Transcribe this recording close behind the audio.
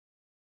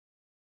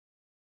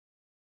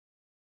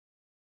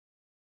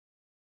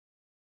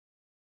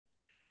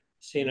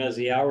Seeing as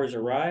the hours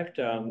arrived,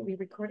 Are we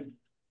recording?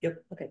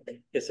 Yep. Okay.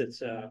 Yes, it's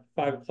 5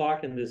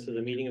 o'clock, and this is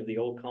a meeting of the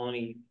Old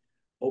Colony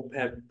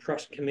OPEB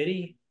Trust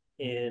Committee,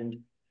 and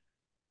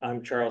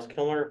I'm Charles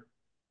Kilmer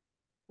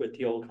with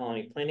the Old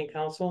Colony Planning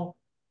Council,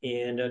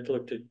 and I'd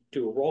look to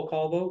do a roll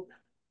call vote.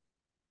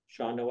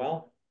 Sean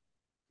Noel.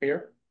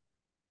 Here.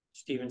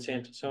 Stephen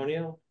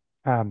Santasonio.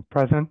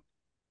 Present.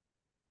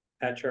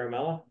 Pat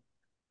Charamella.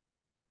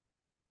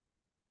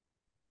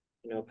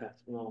 No,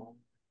 Pat's no.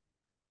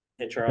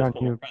 And Charles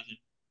Kilmer present.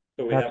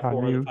 So we have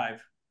 4 of the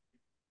 5.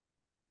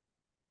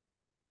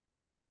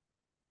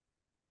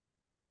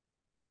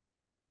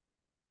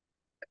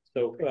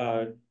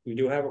 So we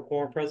do have a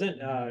quorum present.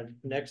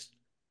 Next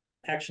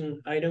action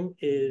item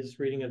is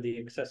reading of the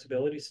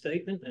accessibility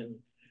statement, and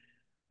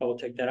I will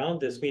take that on.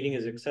 This meeting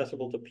is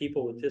accessible to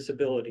people with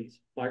disabilities.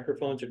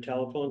 Microphones or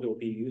telephones will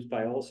be used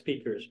by all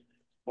speakers.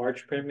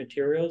 Large print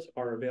materials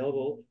are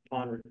available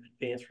upon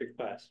advance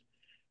request.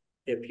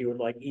 If you would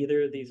like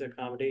either of these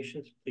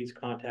accommodations, please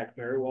contact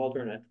Mary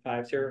Waldron at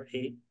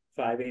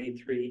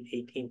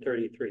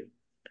 508-583-1833.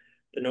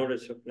 The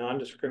notice of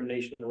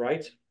non-discrimination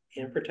rights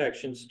and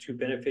protections to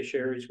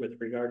beneficiaries with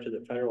regard to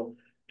the federal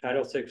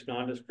Title VI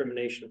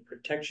non-discrimination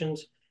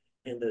protections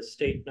and the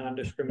state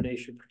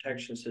non-discrimination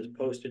protections is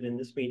posted in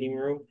this meeting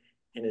room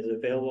and is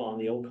available on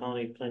the Old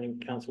Colony Planning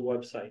Council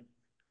website.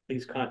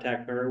 Please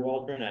contact Mary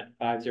Waldron at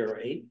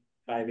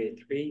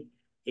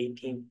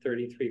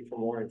 508-583-1833 for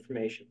more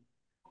information.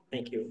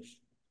 Thank you.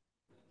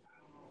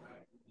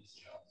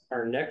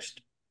 Our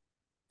next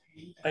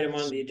item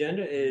on the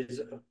agenda is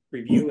a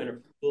review and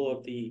approval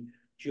of the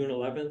June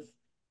 11th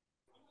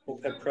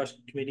OPEB Trust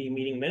Committee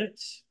meeting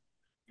minutes.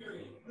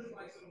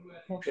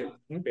 Okay,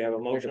 we have a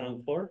motion on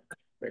the floor.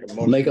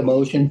 Make a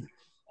motion.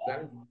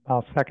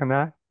 I'll second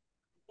that.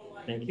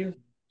 Thank you.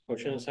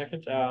 Motion and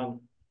second. Do a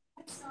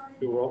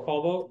roll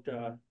call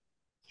vote.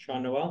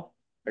 Sean Noel.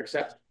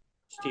 Accept.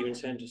 Stephen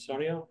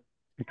Santasonio.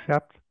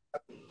 Accept.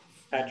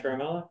 Pat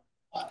Charamella.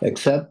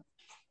 Accept.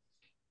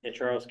 And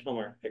Charles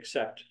Kilmer.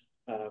 Accept.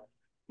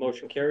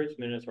 Motion carries.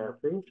 Minutes are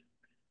approved.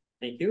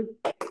 Thank you.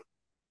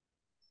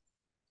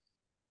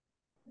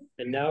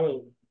 And now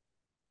we'll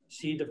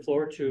cede the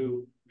floor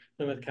to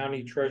Plymouth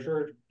County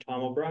Treasurer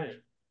Tom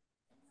O'Brien.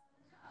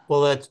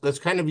 Well, that's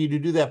kind of you to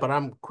do that, but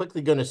I'm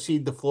quickly going to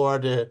cede the floor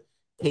to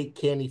Kate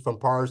Canny from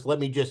PARS. Let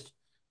me just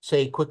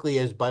say quickly,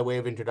 as by way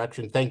of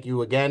introduction, thank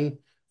you again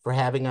for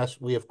having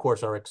us. We, of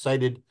course, are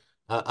excited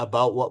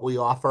about what we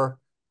offer.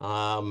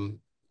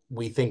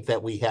 We think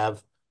that we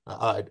have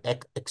an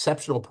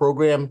exceptional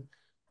program.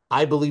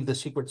 I believe the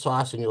secret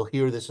sauce, and you'll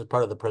hear this as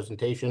part of the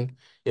presentation,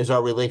 is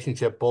our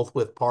relationship both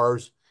with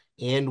PARS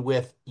and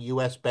with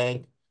U.S.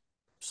 Bank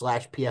 /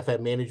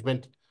 PFM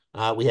Management.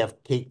 We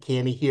have Kate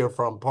Canny here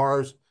from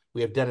PARS.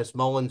 We have Dennis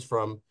Mullins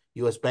from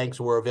U.S. Bank,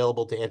 so we're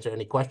available to answer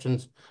any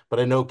questions. But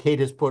I know Kate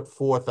has put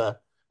forth a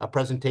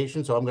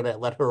presentation, so I'm going to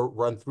let her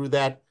run through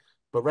that.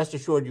 But rest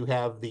assured, you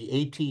have the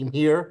A-team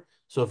here.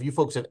 So if you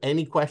folks have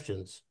any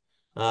questions,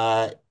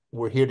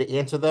 we're here to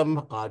answer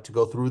them, to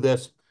go through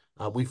this.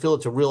 We feel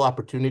it's a real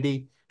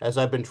opportunity. As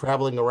I've been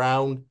traveling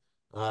around,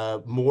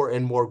 more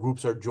and more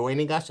groups are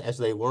joining us as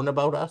they learn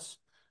about us.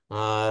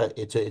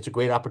 It's a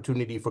great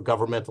opportunity for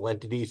governmental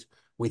entities.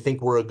 We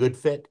think we're a good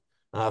fit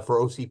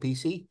for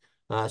OCPC.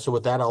 So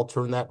with that, I'll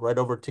turn that right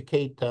over to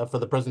Kate for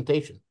the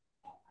presentation.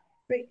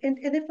 Great. And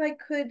if I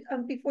could,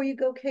 before you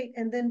go, Kate,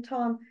 and then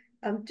Tom,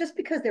 just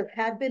because there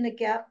had been a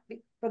gap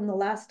from the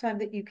last time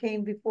that you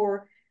came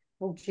before,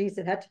 well, geez,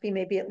 it had to be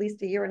maybe at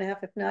least 1.5 years,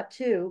 if not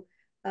 2,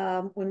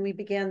 when we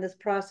began this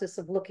process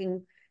of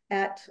looking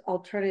at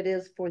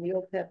alternatives for the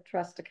OPEB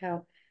trust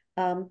account.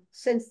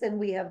 Since then,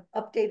 we have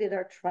updated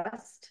our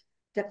trust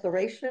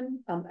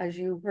declaration. As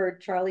you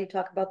heard Charlie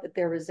talk about, that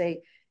there is a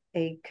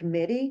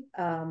committee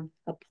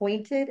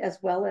appointed as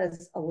well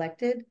as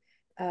elected.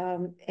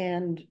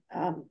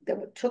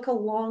 That took a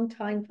long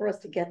time for us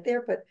to get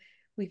there, but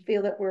we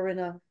feel that we're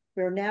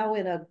now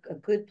in a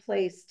good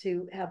place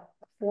to have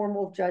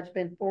formal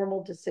judgment,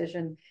 formal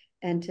decision,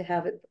 and to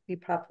have it be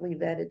properly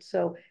vetted.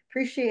 So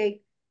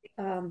appreciate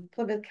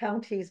Plymouth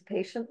County's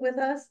patience with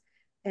us.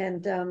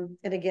 And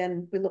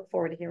again, we look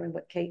forward to hearing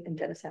what Kate and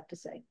Dennis have to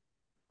say.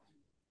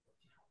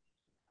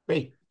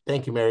 Great.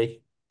 Thank you,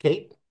 Mary.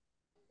 Kate?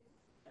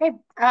 Okay.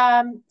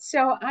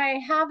 So I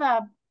have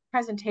a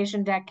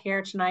presentation deck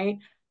here tonight,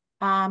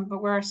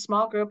 but we're a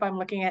small group. I'm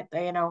looking at,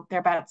 there are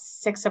about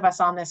 6 of us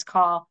on this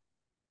call.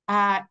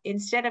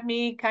 Instead of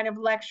me kind of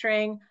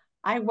lecturing,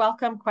 I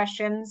welcome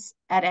questions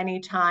at any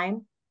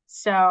time.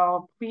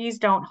 So please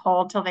don't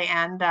hold till the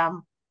end.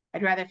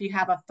 I'd rather, if you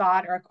have a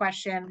thought or a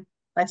question,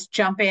 let's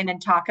jump in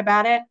and talk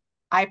about it.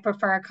 I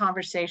prefer a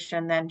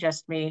conversation than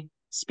just me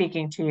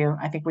speaking to you.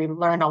 I think we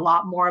learn a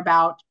lot more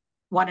about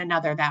one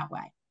another that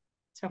way.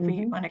 So if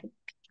we want to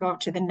go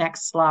to the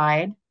next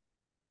slide.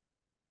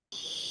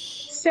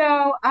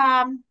 So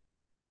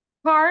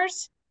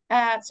PARS,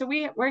 so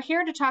we're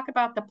here to talk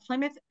about the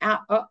Plymouth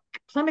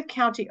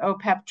County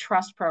OPEB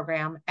Trust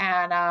Program.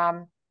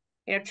 And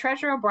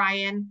Treasurer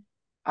O'Brien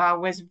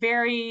was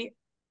very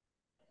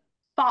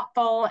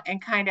thoughtful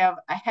and kind of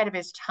ahead of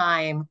his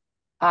time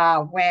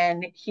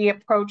when he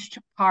approached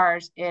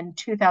PARS in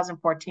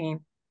 2014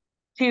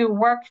 to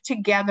work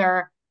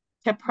together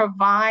to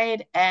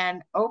provide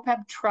an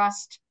OPEB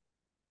trust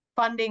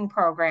funding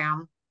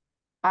program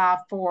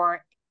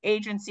for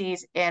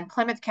agencies in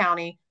Plymouth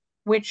County,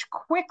 which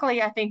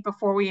quickly, I think,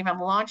 before we even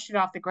launched it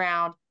off the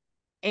ground,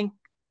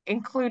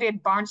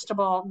 included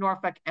Barnstable,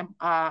 Norfolk, and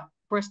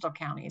Bristol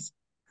counties.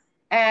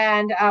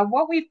 And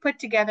what we've put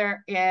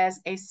together is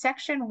a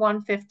Section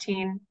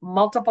 115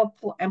 multiple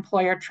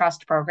employer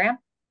trust program.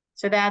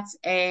 So that's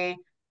a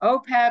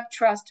OPEB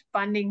trust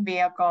funding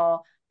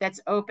vehicle that's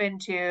open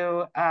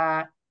to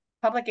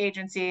public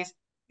agencies,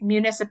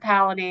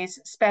 municipalities,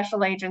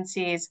 special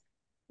agencies,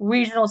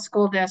 regional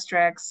school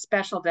districts,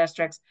 special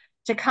districts,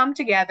 to come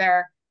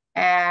together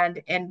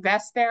and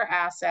invest their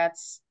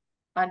assets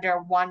under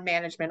one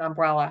management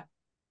umbrella.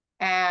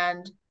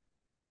 And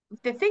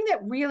the thing that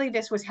really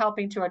this was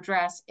helping to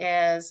address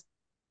is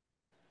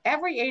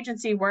every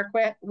agency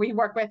we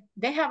work with,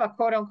 they have a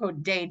quote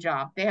unquote day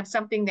job. They have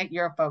something that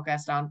you're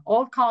focused on.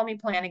 Old Colony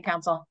Planning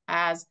Council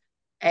has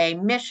a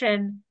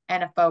mission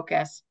and a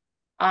focus.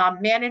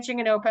 Managing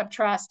an OPEB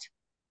trust,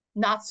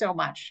 not so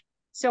much.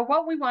 So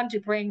what we want to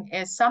bring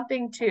is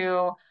something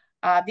to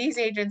these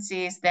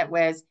agencies that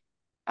was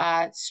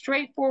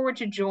straightforward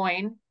to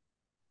join,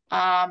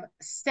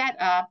 set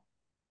up,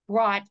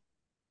 brought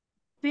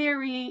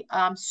very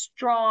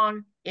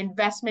strong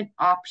investment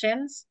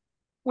options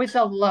with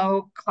a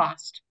low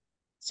cost.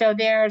 So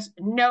there's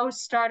no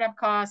startup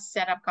costs,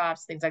 setup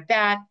costs, things like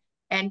that,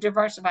 and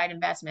diversified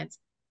investments.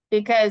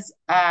 Because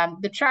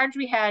the charge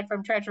we had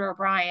from Treasurer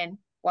O'Brien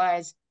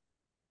was,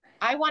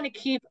 I want to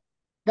keep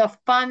the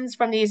funds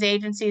from these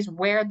agencies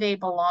where they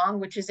belong,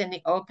 which is in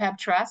the OPEB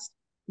trust,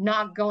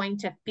 not going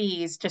to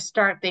fees to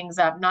start things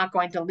up, not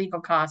going to legal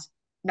costs,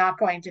 not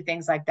going to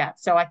things like that.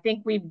 So I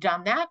think we've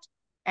done that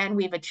and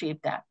we've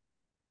achieved that.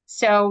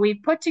 So we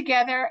put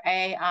together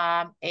a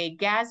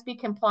GASB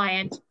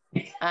compliant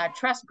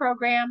trust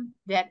program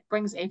that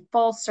brings a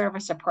full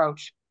service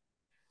approach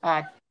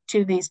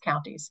to these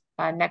counties.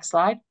 Next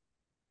slide.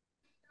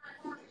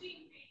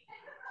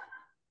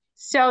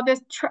 So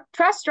this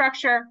trust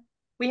structure,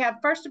 we have,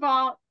 first of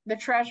all, the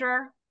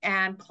treasurer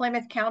and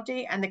Plymouth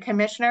County and the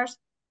commissioners.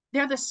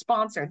 They're the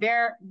sponsor.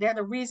 They're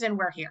the reason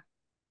we're here.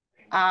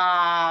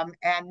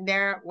 And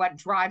they're what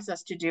drives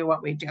us to do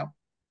what we do.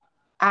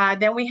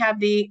 Then we have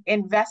the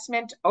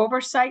investment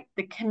oversight,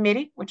 the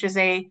committee, which is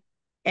a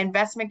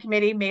investment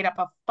committee made up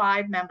of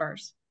 5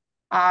 members.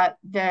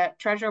 The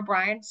Treasurer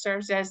O'Brien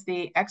serves as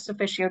the ex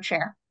officio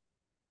chair.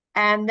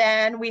 And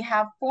then we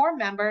have 4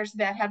 members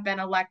that have been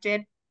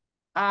elected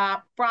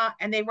and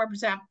they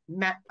represent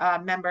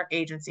member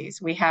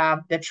agencies. We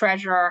have the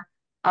treasurer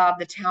of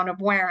the town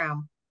of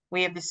Wareham.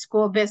 We have the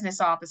school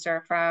business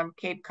officer from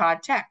Cape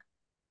Cod Tech.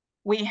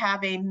 We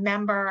have a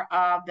member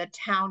of the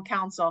town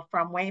council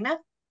from Weymouth.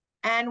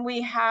 And we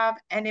have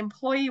an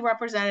employee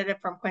representative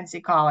from Quincy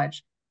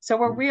College. So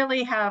we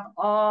really have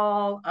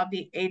all of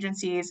the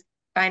agencies,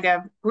 kind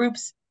of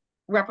groups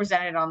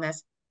represented on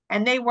this.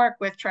 And they work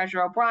with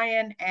Treasurer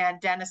O'Brien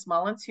and Dennis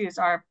Mullins, who's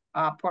our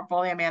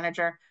portfolio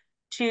manager,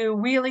 to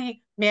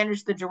really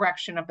manage the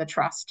direction of the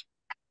trust.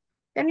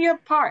 Then you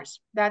have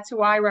PARS, that's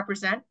who I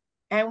represent.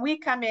 And we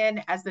come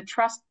in as the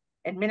trust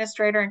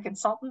administrator and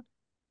consultant.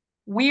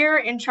 We're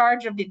in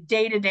charge of the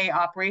day-to-day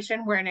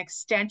operation. We're an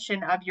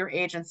extension of your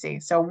agency.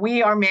 So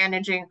we are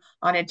managing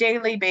on a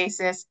daily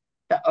basis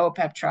the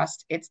OPEB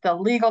trust. It's the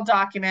legal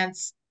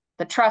documents,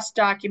 the trust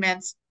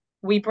documents.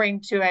 We bring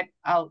to it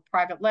a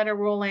private letter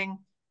ruling.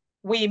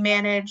 We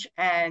manage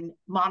and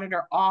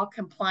monitor all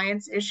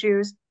compliance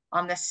issues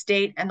on the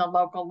state and the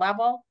local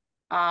level.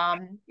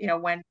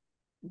 When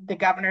the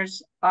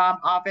governor's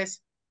office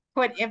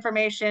put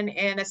information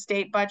in a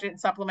state budget and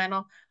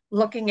supplemental,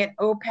 looking at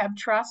OPEB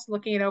trust,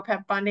 looking at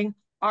OPEB funding,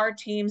 our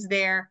team's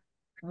there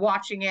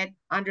watching it,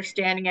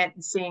 understanding it,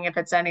 and seeing if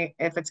it's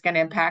going to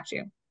impact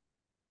you.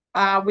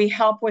 We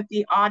help with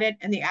the audit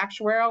and the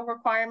actuarial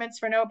requirements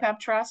for an OPEB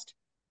trust.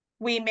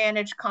 We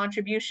manage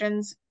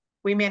contributions.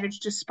 We manage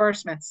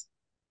disbursements.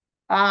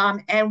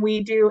 And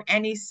we do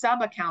any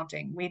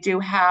sub-accounting. We do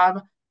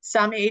have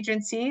some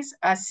agencies,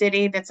 a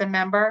city that's a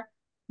member,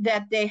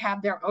 that they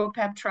have their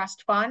OPEB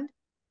trust fund,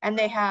 and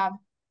they have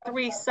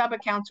 3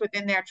 sub-accounts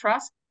within their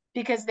trust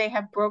because they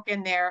have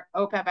broken their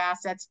OPEB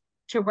assets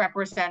to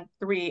represent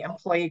 3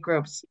 employee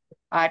groups.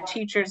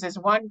 Teachers is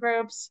one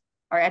group,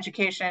 our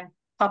education,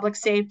 public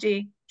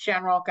safety,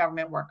 general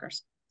government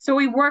workers. So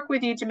we work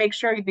with you to make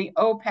sure the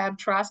OPEB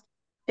trust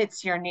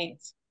fits your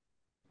needs.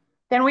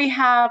 Then we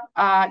have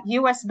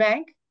US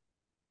Bank,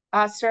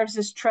 serves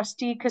as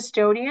trustee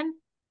custodian.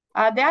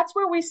 That's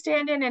where we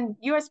stand in, and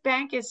US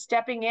Bank is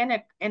stepping in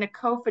a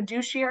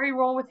co-fiduciary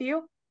role with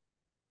you.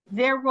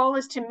 Their role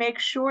is to make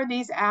sure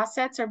these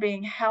assets are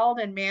being held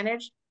and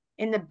managed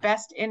in the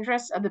best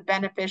interests of the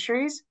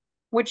beneficiaries,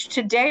 which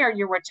today are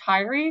your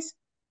retirees,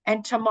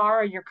 and tomorrow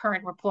are your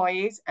current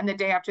employees, and the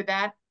day after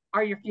that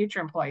are your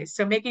future employees.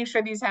 So making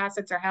sure these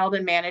assets are held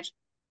and managed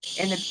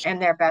in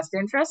their best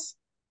interests.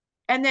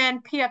 And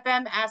then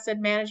PFM Asset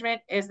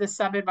Management is the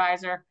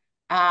sub-advisor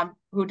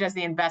who does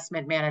the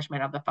investment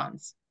management of the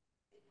funds.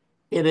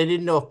 And I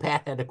didn't know if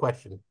Pat had a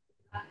question.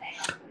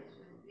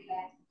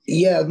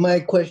 Yeah, my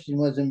question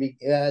was in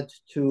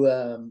regards to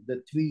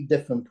the three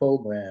different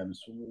programs.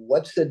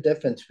 What's the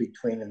difference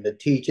between them, the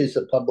teachers,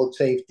 the public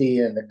safety,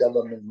 and the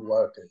government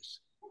workers?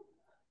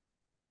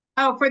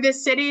 Oh, for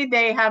this city,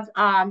 they have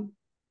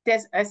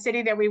a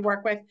city that we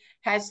work with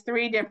has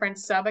 3 different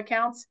sub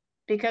accounts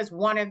because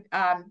one of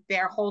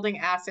they're holding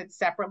assets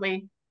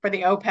separately for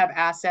the OPEB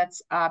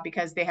assets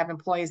because they have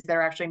employees that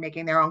are actually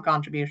making their own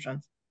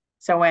contributions.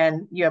 So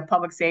when you have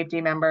public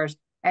safety members,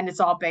 and it's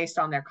all based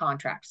on their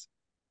contracts.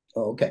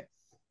 Oh, okay.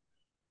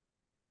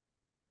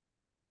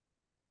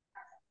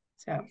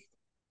 So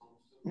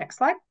next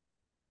slide.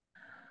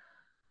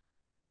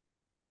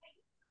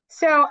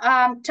 So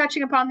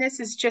touching upon this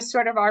is just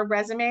sort of our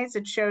resumes.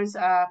 It shows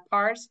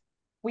PARS.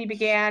 We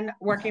began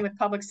working with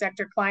public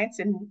sector clients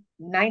in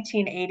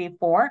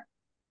 1984.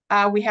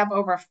 We have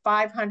over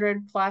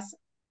 500 plus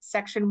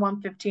Section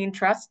 115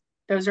 trusts.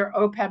 Those are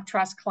OPEB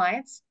trust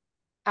clients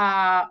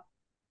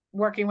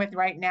working with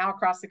right now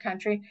across the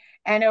country,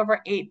 and over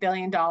 $8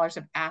 billion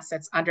of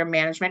assets under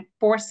management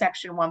for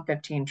Section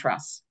 115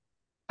 trusts.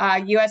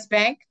 U.S.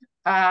 Bank,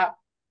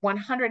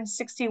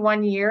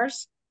 161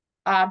 years,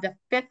 the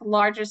 5th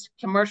largest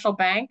commercial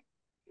bank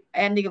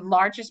and the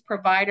largest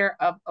provider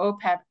of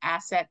OPEB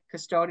asset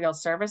custodial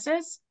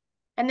services.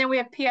 And then we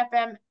have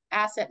PFM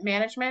Asset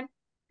Management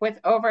with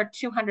over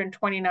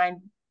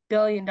 $229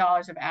 billion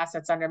of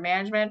assets under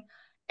management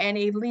and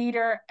a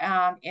leader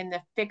in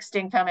the fixed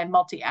income and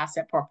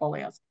multi-asset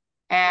portfolios.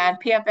 And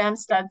PFM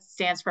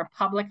stands for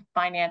Public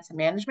Finance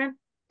Management.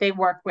 They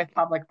work with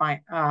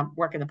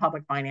work in the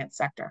public finance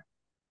sector.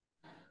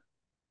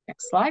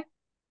 Next slide.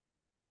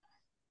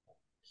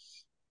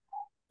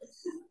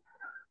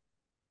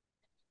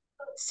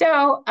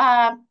 So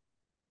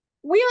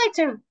we like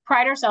to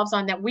pride ourselves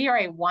on that we are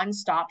a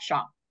one-stop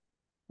shop.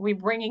 We're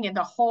bringing in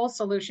the whole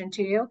solution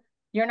to you.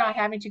 You're not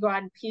having to go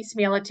out and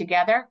piecemeal it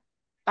together.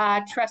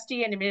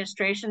 Trustee and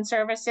administration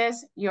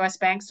services, U.S.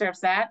 Bank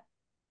serves that.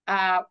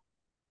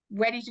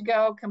 Ready to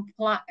go,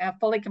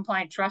 fully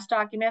compliant trust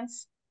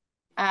documents.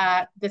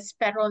 This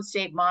federal and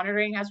state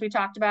monitoring, as we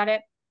talked about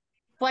it.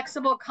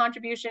 Flexible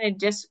contribution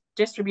and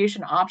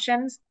distribution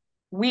options.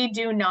 We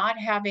do not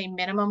have a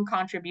minimum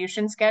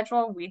contribution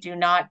schedule. We do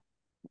not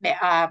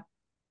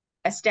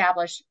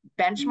establish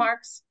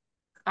benchmarks.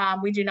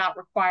 We do not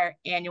require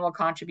annual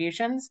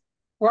contributions.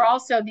 We're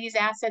also, these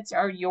assets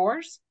are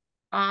yours,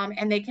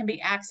 and they can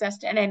be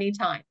accessed at any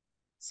time.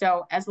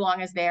 So as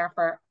long as they are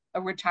for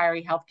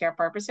retiree healthcare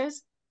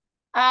purposes.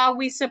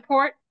 We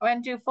support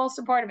and do full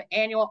support of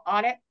annual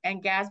audit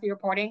and GASB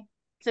reporting.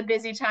 It's a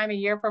busy time of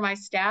year for my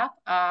staff.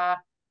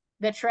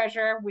 The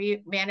treasurer,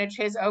 we manage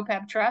his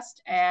OPEB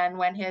trust, and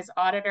when his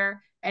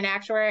auditor and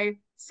actuary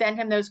send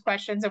him those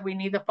questions of we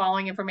need the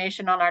following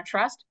information on our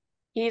trust,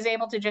 he's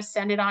able to just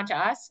send it on to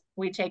us.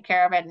 We take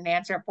care of it and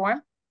answer it for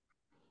him.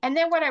 And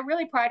then what I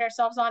really pride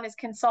ourselves on is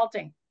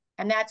consulting.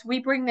 And that's, we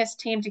bring this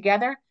team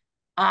together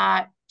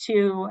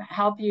to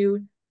help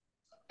you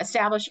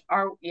establish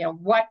our,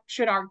 what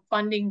should our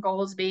funding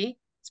goals be?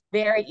 It's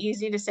very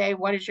easy to say,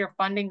 what is your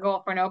funding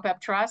goal for an OPEB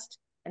trust?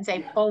 And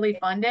say fully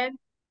funded.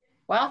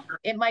 Well,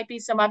 it might be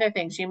some other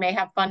things. You may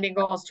have funding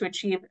goals to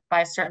achieve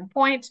by a certain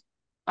point.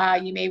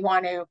 You may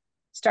want to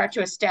start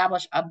to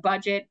establish a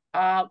budget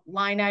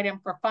line item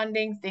for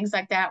funding, things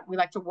like that. We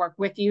like to work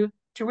with you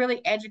to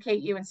really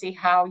educate you and see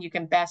how you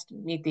can best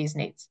meet these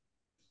needs.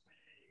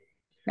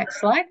 Next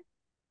slide.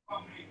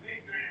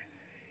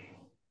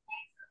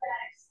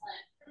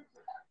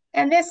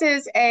 And this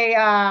is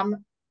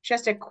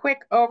just a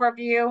quick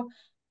overview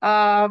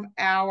of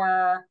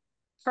our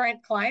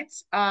current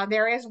clients.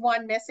 There is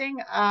one missing.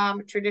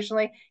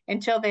 Traditionally,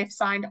 until they've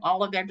signed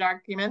all of their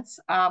documents,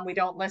 we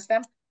don't list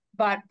them.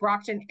 But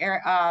Brockton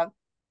Area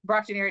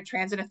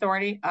Transit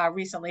Authority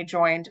recently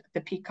joined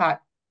the PCOT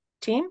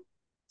team,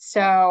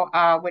 so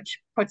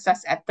which puts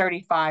us at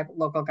 35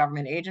 local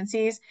government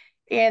agencies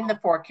in the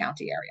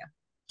 4-county area.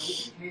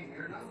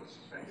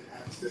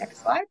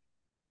 Next slide.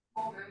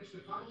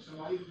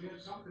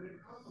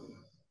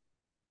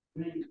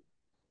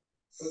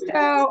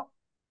 So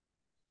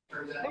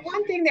the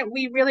one thing that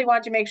we really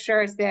want to make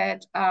sure is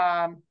that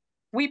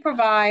we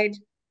provide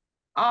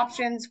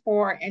options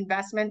for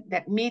investment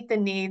that meet the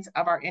needs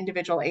of our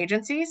individual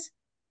agencies.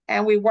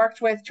 And we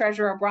worked with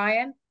Treasurer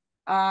O'Brien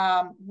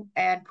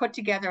and put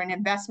together an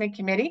investment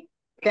committee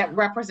that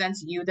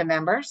represents you, the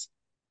members.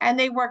 And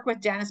they work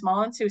with Dennis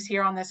Mullins, who's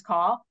here on this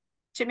call,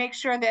 to make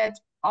sure that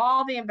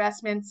all the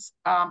investments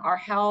are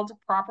held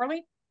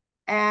properly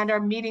and are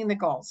meeting the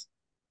goals.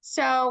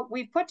 So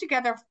we put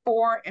together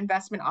 4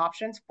 investment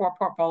options, 4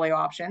 portfolio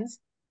options,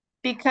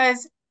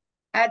 because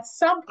at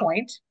some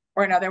point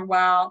or another,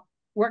 while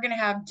we're going to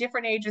have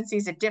different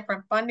agencies at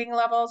different funding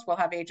levels, we'll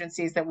have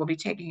agencies that will be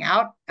taking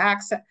out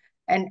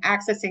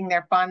accessing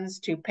their funds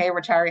to pay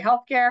retiree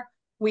healthcare.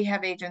 We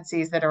have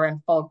agencies that are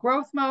in full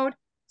growth mode.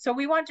 So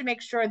we want to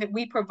make sure that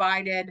we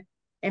provided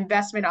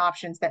investment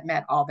options that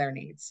met all their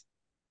needs.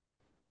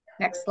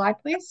 Next slide,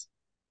 please.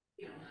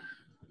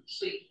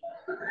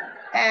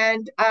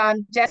 And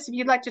Jess, if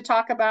you'd like to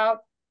talk about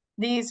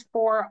these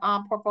four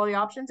portfolio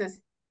options, as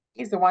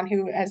he's the one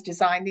who has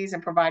designed these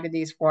and provided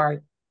these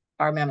for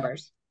our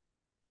members.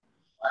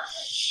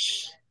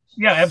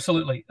 Yeah,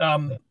 absolutely.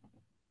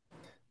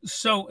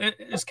 So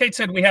as Kate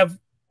said, we have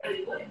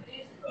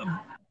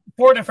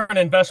four different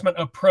investment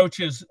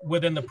approaches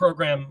within the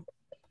program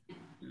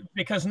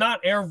because not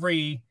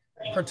every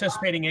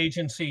participating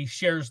agency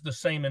shares the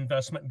same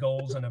investment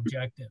goals and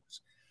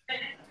objectives.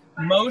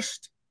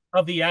 Most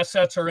of the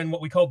assets are in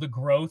what we call the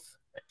growth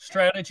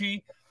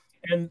strategy.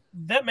 And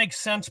that makes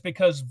sense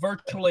because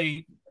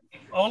virtually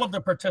all of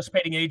the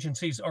participating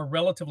agencies are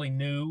relatively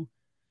new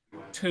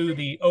to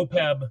the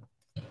OPEB,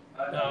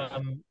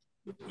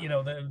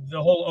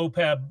 the whole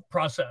OPEB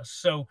process.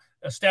 So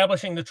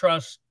establishing the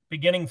trust,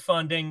 beginning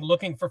funding,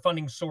 looking for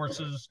funding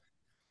sources,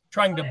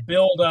 trying to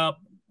build up,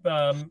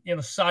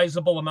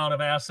 sizable amount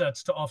of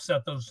assets to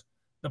offset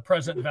the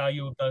present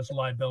value of those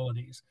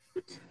liabilities.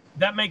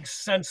 That makes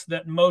sense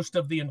that most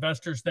of the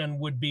investors then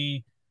would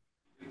be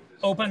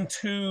open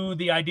to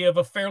the idea of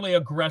a fairly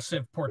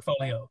aggressive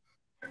portfolio.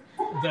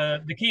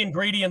 The key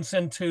ingredients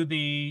into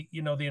the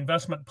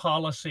investment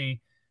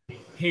policy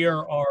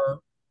here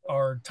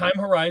are time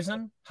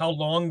horizon. How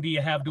long do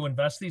you have to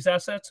invest these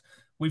assets?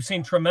 We've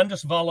seen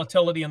tremendous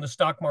volatility in the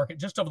stock market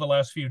just over the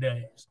last few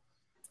days.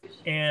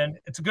 And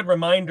it's a good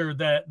reminder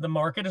that the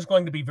market is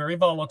going to be very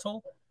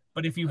volatile,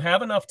 but if you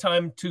have enough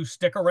time to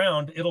stick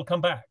around, it'll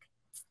come back.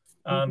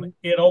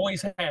 It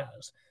always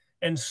has.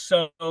 And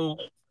so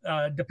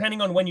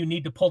depending on when you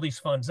need to pull these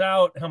funds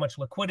out, how much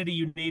liquidity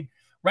you need,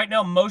 right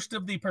now, most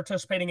of the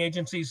participating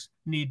agencies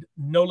need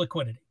no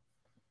liquidity.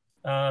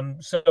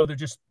 So they're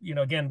just,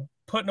 again,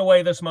 putting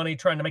away this money,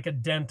 trying to make a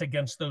dent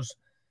against those,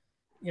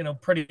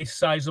 pretty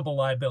sizable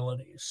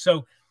liabilities.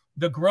 So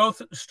the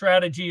growth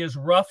strategy is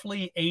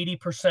roughly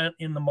 80%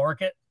 in the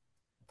market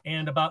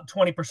and about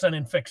 20%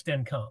 in fixed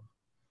income.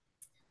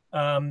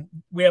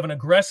 We have an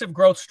aggressive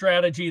growth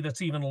strategy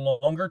that's even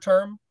longer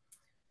term.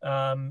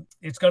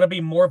 It's going to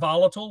be more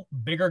volatile,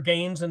 bigger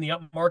gains in the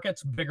up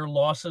markets, bigger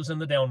losses in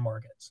the down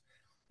markets.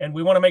 And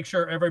we want to make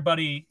sure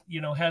everybody,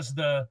 has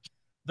the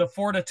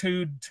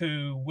fortitude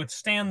to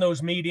withstand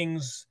those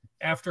meetings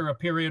after a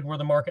period where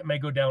the market may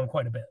go down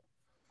quite a bit.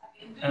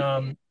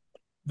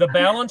 The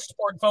balanced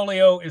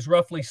portfolio is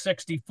roughly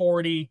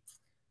 60-40.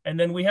 And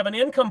then we have an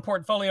income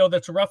portfolio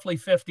that's roughly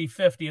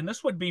 50-50. And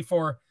this would be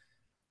for,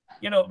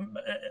 an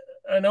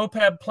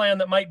OPEB plan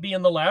that might be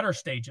in the latter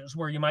stages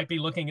where you might be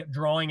looking at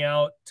drawing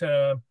out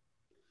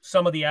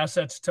some of the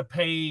assets to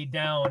pay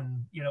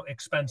down,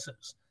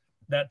 expenses,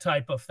 that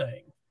type of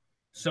thing.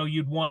 So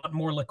you'd want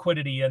more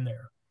liquidity in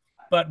there.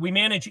 But we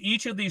manage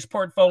each of these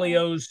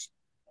portfolios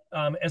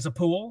as a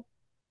pool.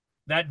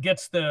 That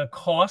gets the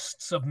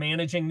costs of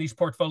managing these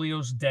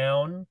portfolios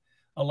down,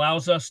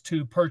 allows us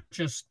to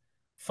purchase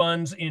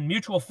funds in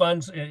mutual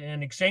funds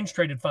and exchange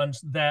traded funds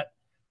that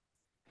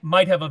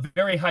might have a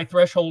very high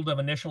threshold of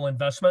initial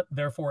investment,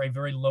 therefore a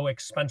very low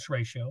expense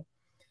ratio.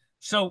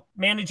 So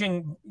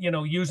managing,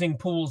 using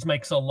pools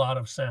makes a lot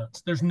of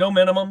sense. There's no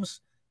minimums.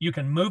 You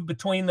can move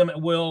between them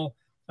at will.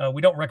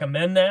 We don't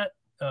recommend that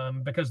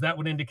because that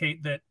would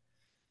indicate that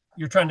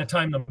you're trying to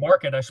time the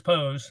market, I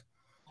suppose.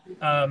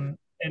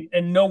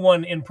 And no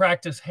one in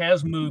practice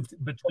has moved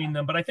between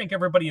them, but I think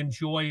everybody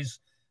enjoys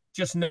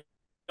just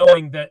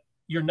knowing that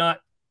you're not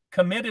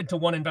committed to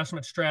one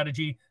investment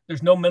strategy.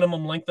 There's no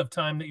minimum length of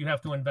time that you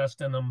have to invest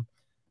in them.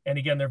 And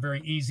again, they're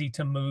very easy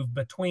to move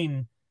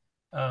between,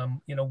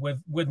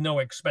 with no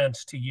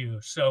expense to you.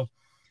 So,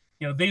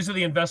 these are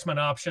the investment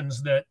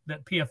options that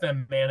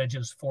PFM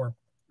manages for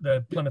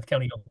the Plymouth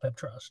County OPEB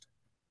Trust.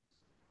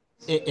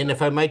 And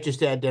if I might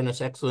just add,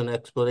 Dennis, excellent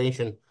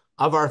explanation.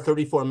 Of our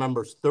 34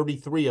 members,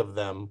 33 of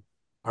them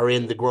are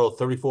in the growth.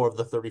 34 of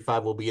the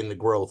 35 will be in the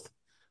growth.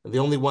 The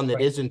only one that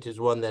isn't is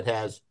one that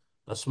has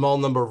a small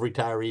number of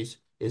retirees,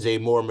 is a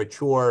more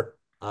mature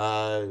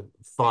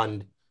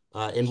fund.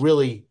 And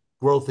really,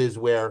 growth is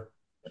where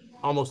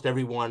almost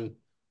everyone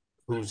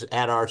who's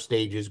at our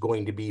stage is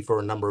going to be for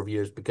a number of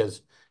years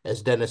because,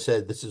 as Dennis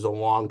said, this is a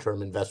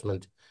long-term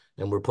investment,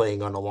 and we're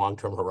playing on a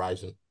long-term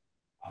horizon.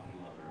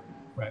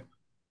 Right.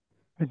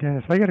 Hey,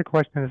 Dennis, I got a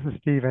question. This is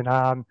Stephen.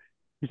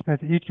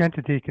 Each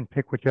entity can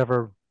pick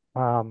whichever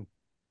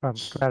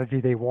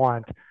strategy they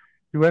want. Do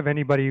you have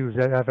anybody who's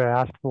ever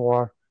asked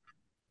for,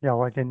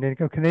 can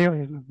they,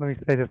 let me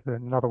say this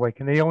another way,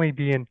 can they only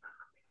be in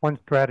one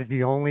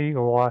strategy only,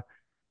 or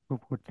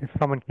if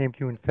someone came to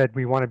you and said,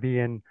 we want to be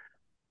in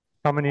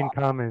some in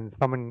income and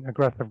some in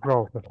aggressive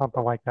growth or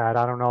something like that?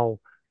 I don't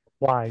know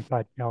why,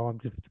 but, I'm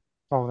just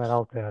throwing that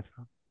out there.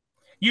 So.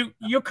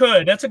 You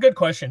could, that's a good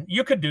question.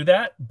 You could do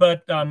that,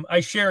 but I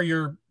share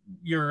your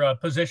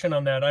position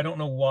on that. I don't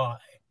know why.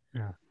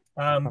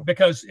 Yeah.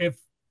 Because if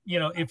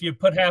you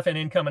put half in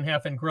income and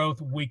half in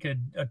growth, we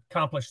could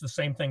accomplish the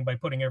same thing by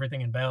putting everything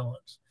in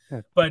balance.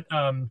 Yeah. But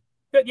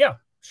yeah,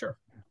 sure.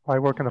 I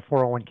work in the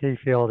 401k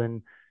field,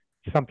 and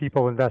some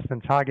people invest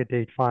in target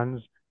date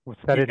funds, will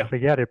set it Yeah. and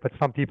forget it, but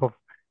some people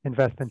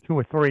invest in 2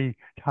 or 3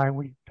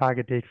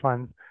 target date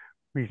funds.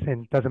 We say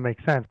it doesn't make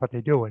sense, but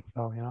they do it.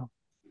 So, you know,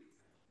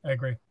 I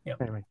agree. Yeah.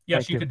 anyway,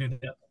 Yes, thank you you. could do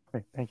that.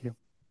 Great, thank you.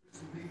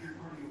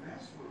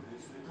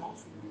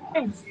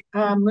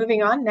 Okay,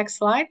 moving on, next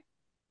slide.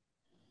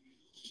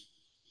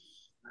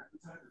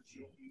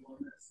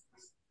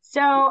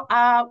 So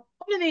one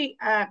of the,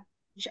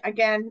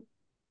 again,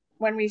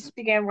 when we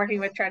began working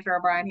with Treasurer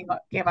O'Brien, he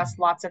gave us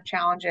lots of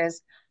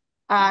challenges.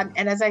 And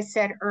as I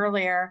said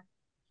earlier,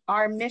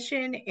 our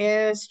mission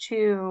is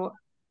to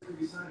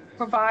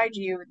provide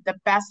you the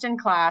best in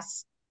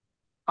class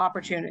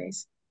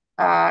opportunities,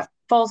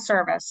 full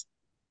service,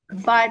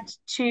 but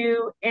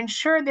to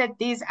ensure that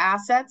these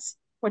assets,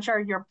 which are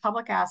your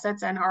public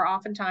assets and are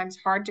oftentimes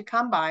hard to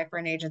come by for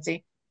an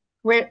agency,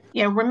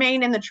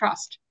 remain in the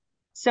trust.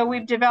 So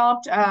we've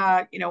developed,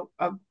 a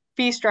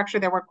fee structure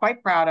that we're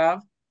quite proud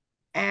of,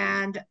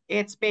 and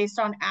it's based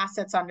on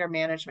assets under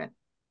management.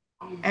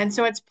 And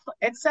so it's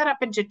set up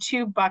into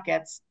 2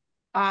 buckets.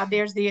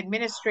 There's the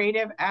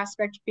administrative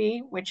aspect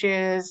fee, which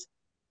is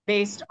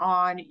based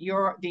on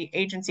the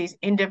agency's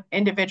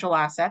individual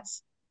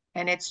assets,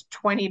 and it's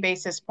 20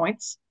 basis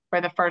points for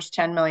the first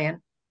 10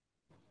 million.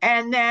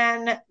 And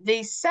then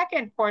the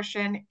second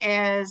portion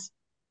is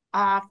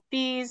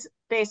fees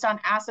based on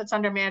assets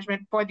under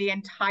management for the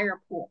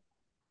entire pool.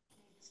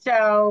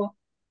 So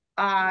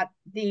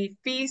the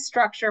fee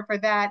structure for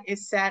that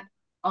is set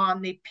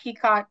on the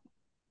PCOT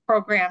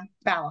program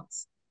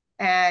balance.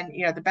 And,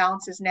 the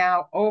balance is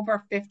now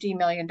over $50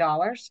 million.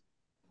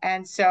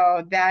 And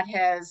so that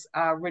has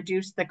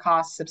reduced the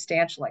cost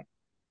substantially.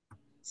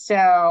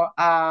 So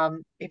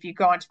if you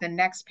go onto the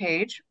next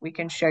page, we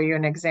can show you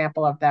an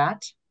example of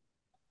that.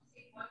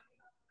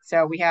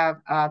 So we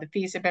have the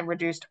fees have been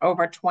reduced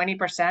over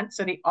 20%.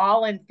 So the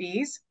all-in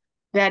fees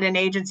that an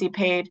agency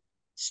paid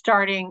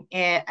starting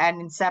at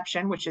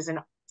inception, which is in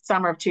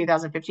summer of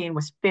 2015,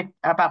 was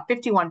about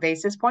 51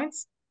 basis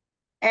points.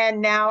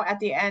 And now at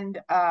the end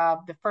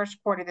of the first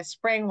quarter this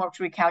spring, which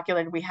we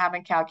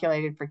haven't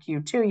calculated for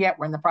Q2 yet,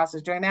 we're in the process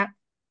of doing that,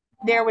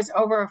 there was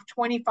over a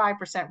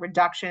 25%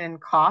 reduction in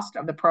cost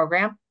of the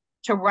program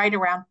to right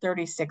around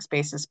 36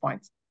 basis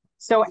points.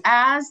 So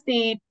as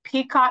the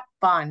PCOT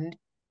fund,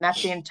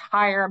 that's the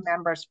entire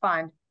members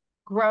fund,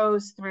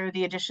 grows through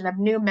the addition of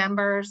new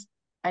members,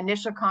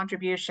 initial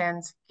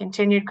contributions,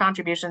 continued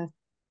contributions,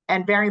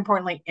 and very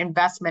importantly,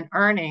 investment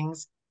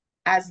earnings,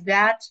 as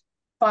that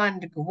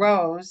fund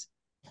grows,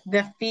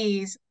 the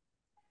fees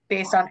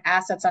based on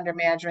assets under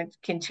management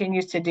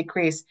continues to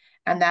decrease,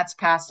 and that's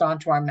passed on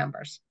to our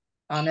members.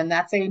 And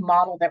that's a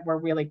model that we're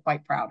really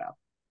quite proud of.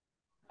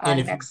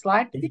 Next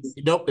slide, please.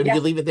 Nope, if you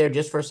leave it there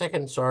just for a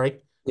second, sorry.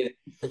 Yeah.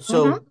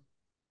 So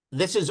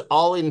this is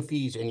all in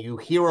fees, and you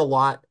hear a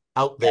lot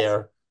out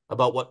there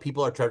about what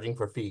people are charging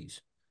for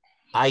fees.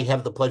 I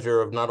have the pleasure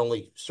of not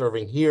only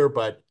serving here,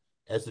 but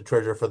as the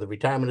treasurer for the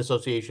Retirement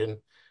Association.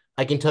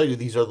 I can tell you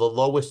these are the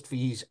lowest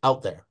fees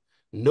out there.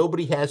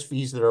 Nobody has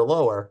fees that are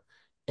lower.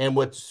 And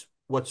what's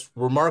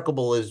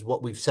remarkable is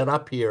what we've set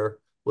up here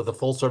with a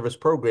full service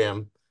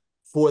program.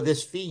 For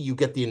this fee, you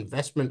get the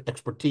investment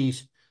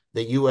expertise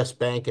that U.S.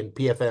 Bank and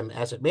PFM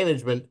Asset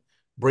Management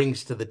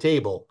brings to the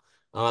table.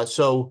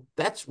 So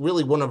that's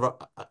really one of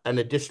an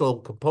additional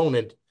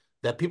component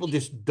that people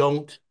just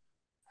don't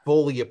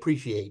fully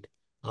appreciate,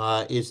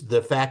 is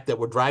the fact that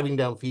we're driving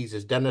down fees.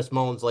 As Dennis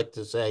Mullins likes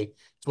to say,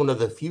 it's one of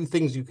the few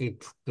things you can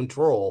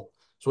control.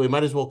 So we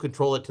might as well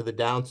control it to the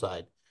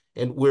downside.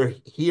 And we're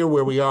here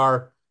where we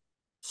are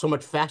so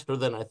much faster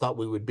than I thought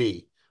we would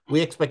be.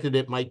 We expected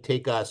it might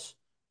take us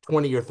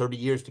 20 or 30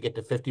 years to get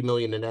to 50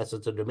 million in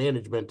assets under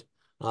management,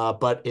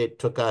 but it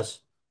took us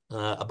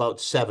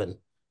about 7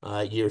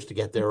 years to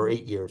get there, or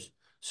 8 years.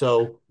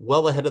 So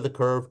well ahead of the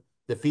curve.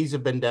 The fees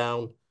have been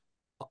down.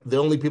 The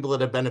only people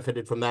that have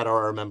benefited from that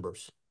are our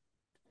members.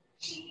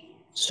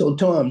 So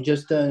Tom,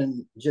 just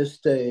to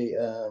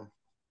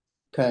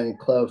kind of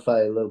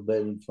clarify a little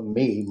bit for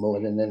me more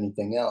than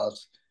anything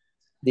else,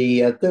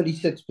 the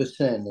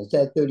 36%, is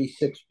that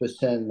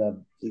 36%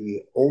 of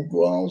the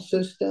overall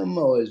system,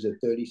 or is it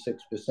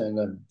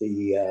 36% of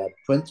the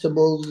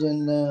principals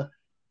in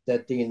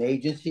that an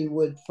agency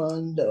would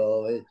fund?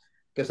 Or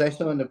because I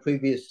saw on the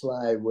previous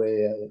slide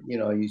where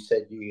you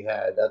said you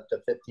had up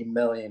to 50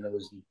 million, it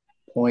was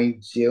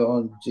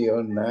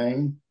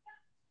 0.009.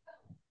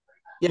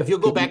 Yeah, if you'll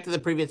go back to the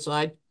previous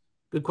slide.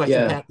 Good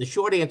question, Pat. The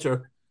short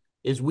answer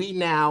is we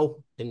now,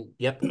 and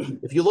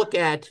if you look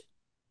at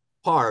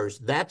PARS,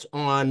 that's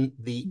on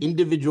the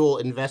individual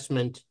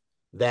investment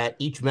that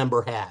each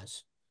member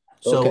has.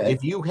 So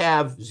if you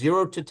have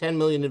 0 to 10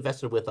 million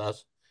invested with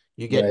us,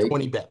 you get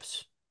 20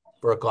 bips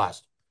for a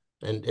cost.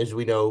 And as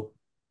we know,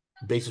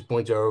 basis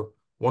points are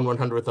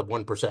 1/100th of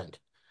 1%.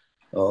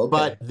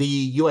 But the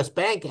U.S.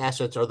 Bank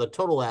assets are the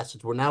total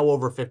assets. We're now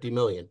over 50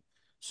 million.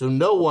 So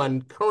no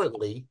one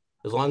currently,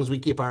 as long as we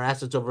keep our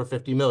assets over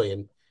 50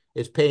 million,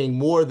 is paying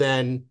more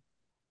than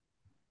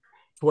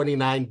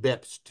 29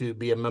 bips to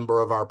be a member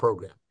of our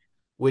program,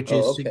 which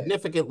is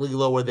significantly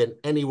lower than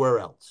anywhere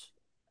else.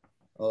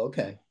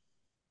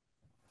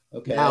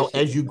 Okay. Now,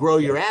 as you grow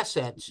your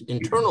assets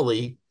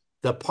internally,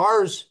 the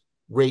PARS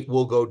rate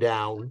will go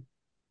down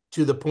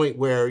to the point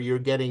where you're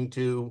getting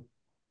to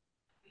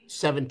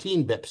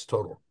 17 bips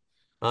total.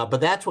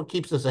 But that's what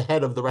keeps us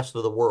ahead of the rest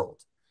of the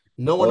world.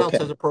 No one else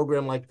has a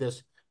program like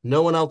this.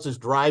 No one else is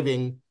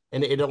driving,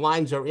 and it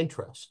aligns our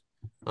interest.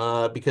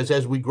 Because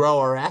as we grow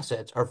our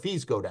assets, our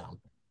fees go down.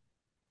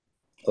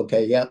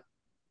 Okay, yeah,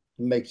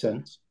 makes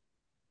sense.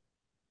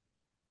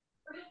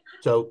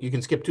 So you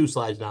can skip 2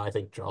 slides now, I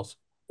think, Charles.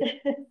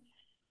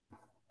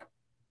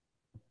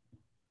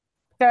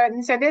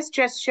 So this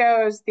just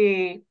shows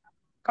the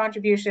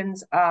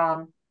contributions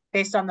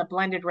based on the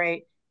blended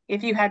rate.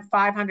 If you had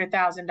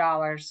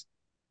 $500,000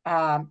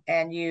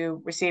 and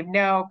you received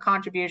no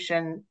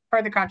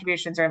further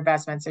contributions or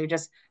investments, so you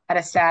just had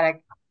a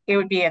static, it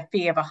would be a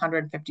fee of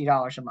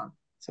 $150 a month.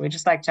 So we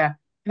just like to,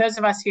 for those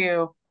of us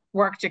who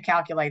work to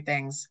calculate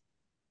things,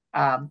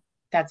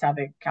 that's how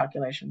the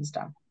calculation is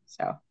done.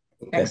 So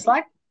next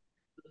slide.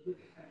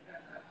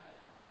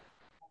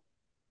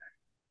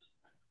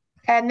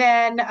 And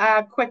then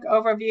a quick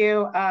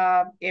overview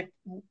of if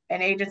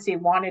an agency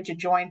wanted to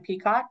join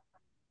PCOT,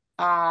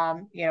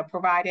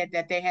 provided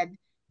that they had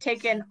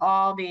taken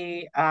all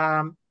the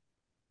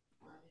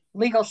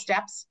legal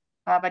steps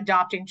of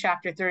adopting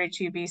Chapter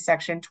 32B,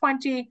 Section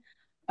 20,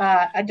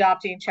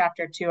 adopting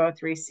Chapter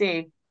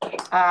 203C.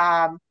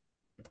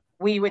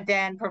 We would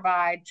then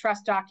provide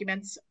trust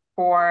documents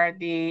for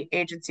the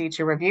agency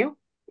to review.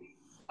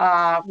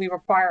 We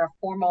require a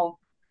formal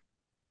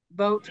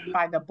vote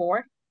by the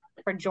board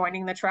for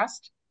joining the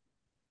trust.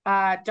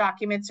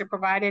 Documents are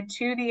provided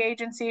to the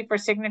agency for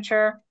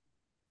signature,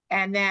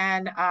 and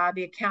then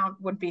the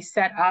account would be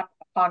set up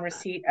upon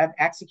receipt of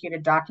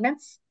executed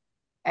documents,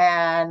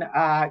 and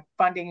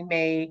funding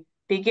may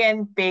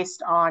begin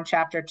based on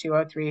Chapter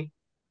 203,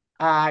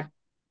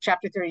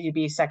 Chapter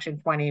 32B, Section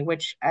 20,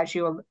 which, as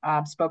you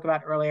spoke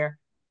about earlier,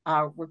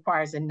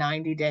 requires a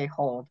 90-day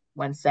hold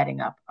when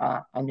setting up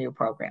a new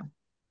program.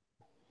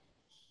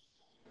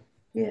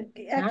 Yeah,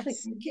 actually,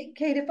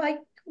 Kate,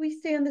 we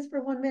stay on this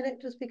for 1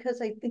 minute, just because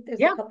I think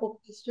there's a couple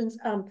questions.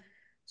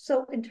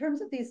 So in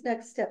terms of these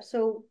next steps,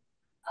 so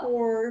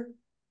for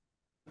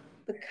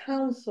the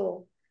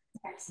council,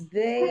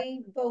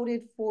 they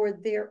voted for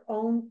their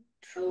own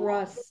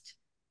trust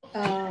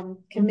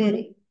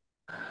committee,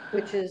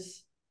 which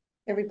is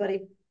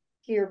everybody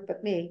here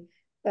but me.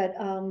 But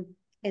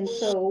and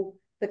so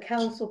the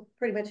council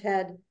pretty much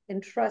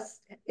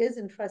is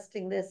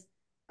entrusting this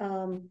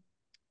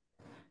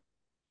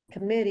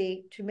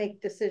committee to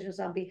make decisions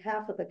on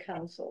behalf of the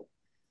council.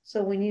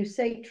 So when you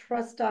say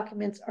trust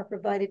documents are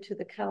provided to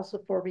the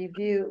council for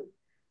review,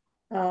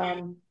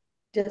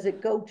 does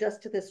it go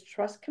just to this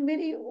trust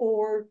committee,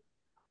 or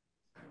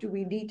do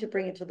we need to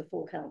bring it to the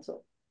full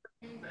council?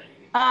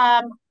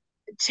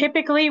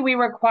 Typically, we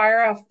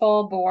require a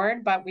full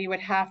board, but we would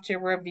have to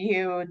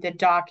review the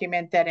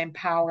document that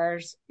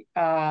empowers,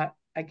 I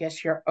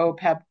guess, your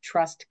OPEB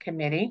trust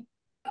committee.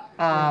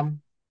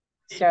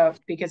 So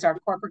because our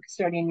corporate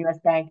custodian U.S.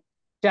 Bank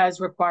does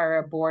require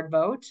a board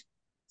vote,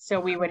 so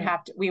we would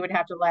have to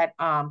let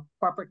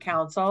corporate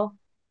counsel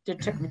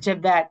to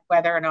vet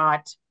whether or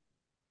not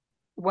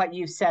what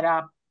you set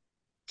up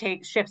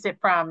shifts it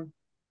from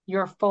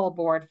your full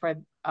board for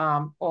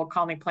Old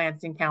Colony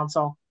Planting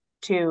Council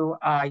to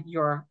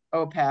your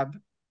OPEB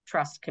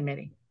trust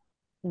committee.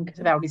 Okay.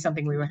 So that would be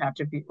something we would have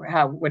to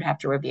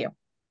review.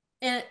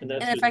 And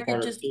that's just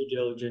part of due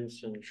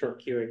diligence and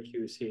short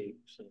QA/QC.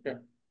 So, yeah.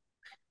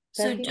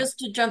 So just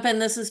to jump in,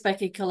 this is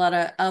Becky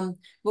Coletta.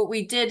 What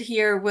we did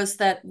here was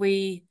that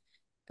we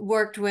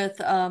worked with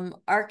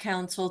our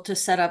council to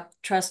set up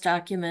trust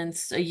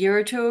documents a year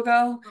or two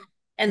ago.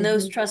 And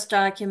those trust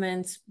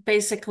documents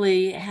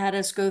basically had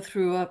us go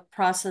through a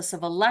process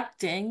of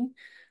electing,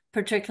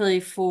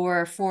 particularly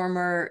for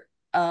former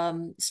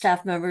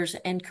staff members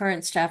and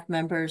current staff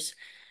members,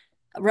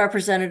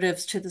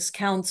 representatives to this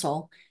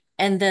council.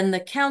 And then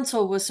the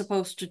council was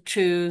supposed to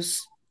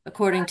choose,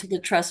 according to the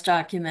trust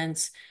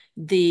documents,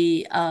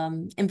 the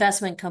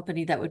investment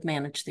company that would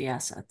manage the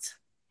assets.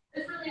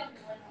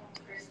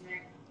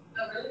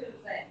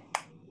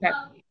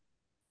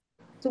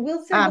 So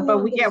we'll send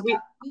along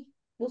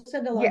we'll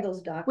send along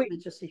those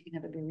documents just so you can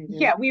have it be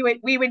reviewed. Yeah, we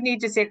would need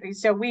to say,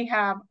 so we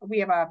have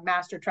a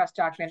master trust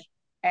document,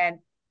 and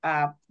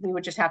we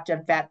would just have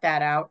to vet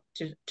that out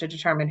to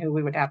determine who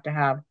we would have to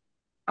have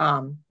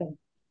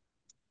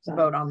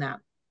vote on that.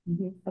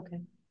 Okay.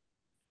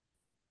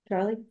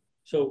 Charlie?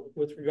 So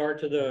with regard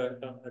to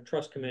the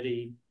trust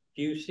committee,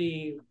 do you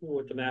see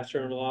with the master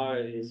general law,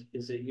 is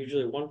it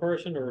usually one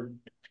person, or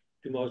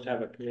do most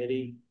have a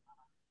committee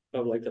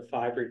of like the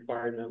 5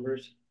 required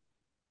members?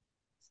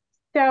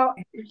 So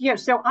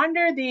so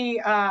under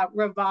the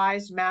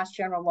revised Mass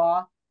General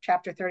Law,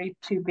 Chapter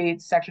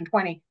 32B, Section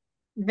 20,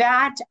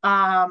 that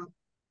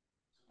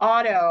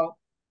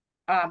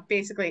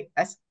basically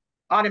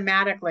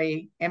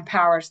automatically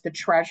empowers the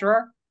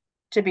treasurer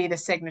to be the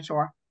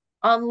signator,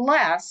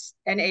 unless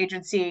an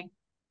agency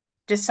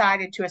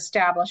decided to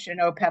establish an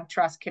OPEB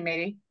trust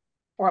committee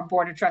or a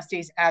board of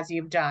trustees, as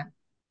you've done.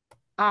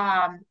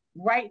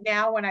 Right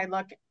now, when I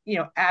look,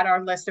 at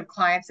our list of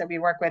clients that we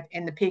work with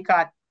in the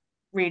Pequot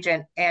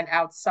region and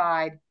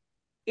outside,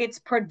 it's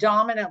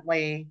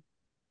predominantly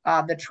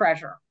the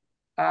treasurer.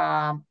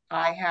 I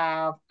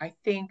have, I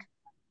think,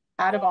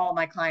 out of all of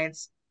my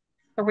clients,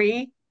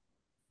 3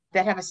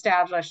 that have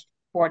established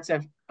boards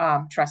of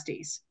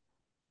trustees.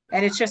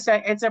 And it's just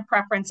it's a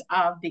preference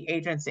of the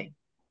agency.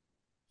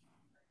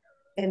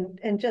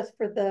 And just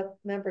for the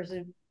members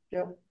who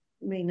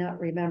may not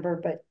remember,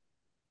 but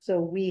so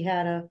we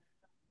had a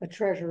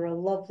treasurer, a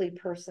lovely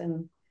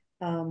person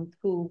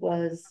who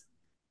was,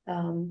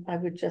 I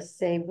would just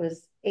say,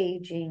 was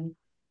aging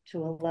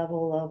to a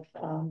level of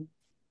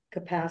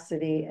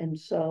capacity. And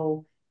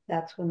so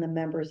that's when the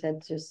members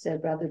had just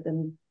said, rather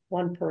than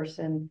one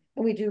person,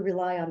 and we do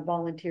rely on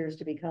volunteers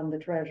to become the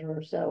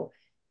treasurer. So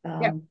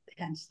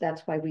hence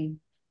that's why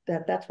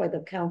that's why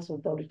the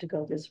council voted to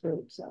go this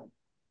route. So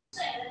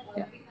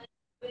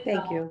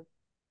thank you.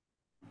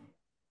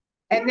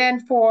 And then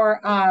for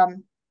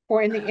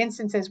in the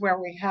instances where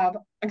we have,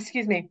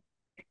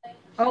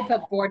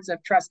 OPEB boards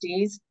of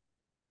trustees,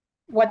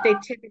 what they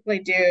typically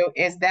do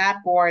is that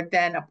board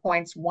then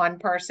appoints one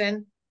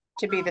person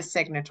to be the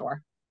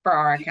signator for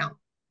our account.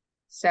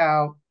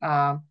 So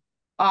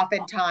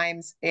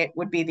oftentimes it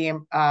would be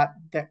a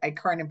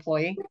current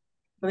employee. I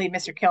believe,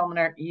 Mr.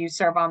 Kilmer, you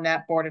serve on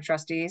that board of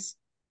trustees.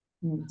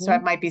 So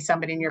it might be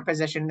somebody in your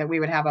position that we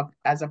would have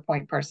as a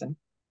point person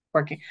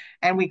working.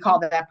 And we call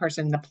that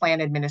person the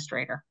plan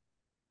administrator.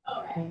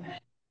 Okay.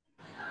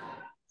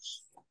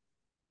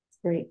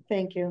 Great,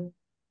 thank you.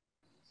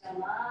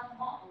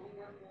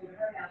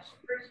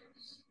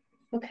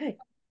 Okay,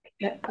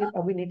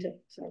 we need to,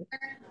 sorry.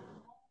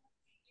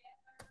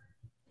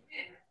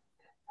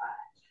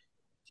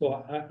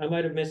 So I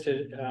might have missed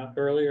it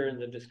earlier in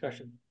the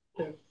discussion.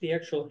 The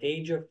actual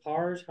age of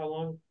PARS, how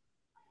long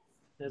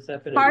has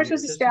that been? PARS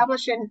was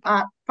established in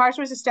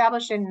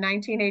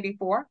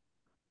 1984,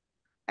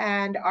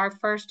 and our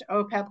first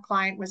OPEB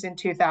client was in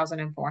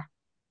 2004.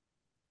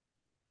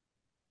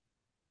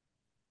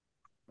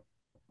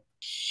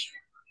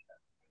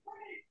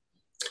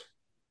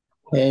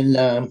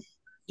 And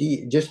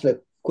just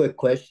a quick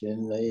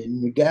question in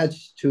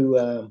regards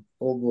to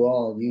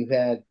overall, you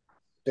had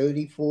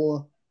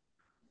 34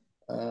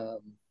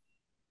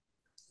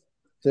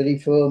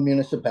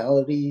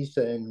 municipalities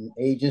and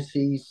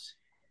agencies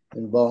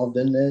involved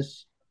in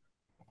this.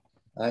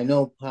 I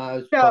know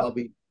PARS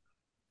probably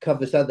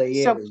covers other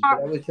areas, but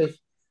I was just,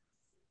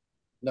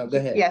 no, go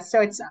ahead. Yeah,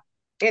 so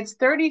it's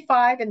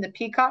 35 in the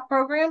Pequot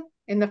program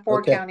in the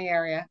Ford County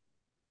area.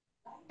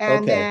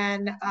 And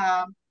then,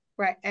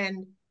 right,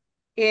 and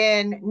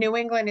in New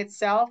England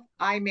itself,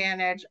 I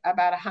manage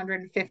about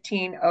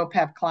 115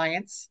 OPEB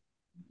clients.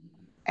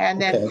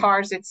 And then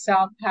PARS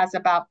itself has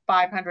about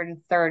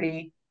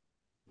 530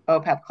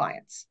 OPEB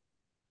clients.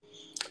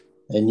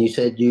 And you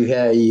said you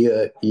have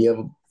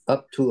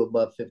up to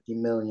about $50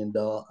 million.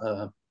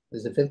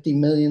 Is it $50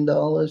 million?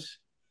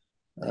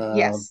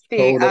 Yes.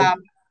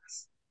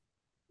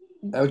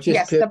 I was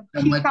just curious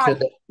how much of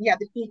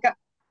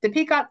the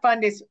Pequot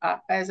fund is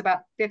about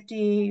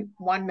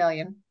 51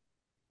 million.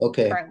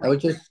 Okay. Currently.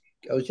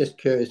 I was just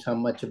curious how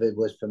much of it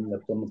was from the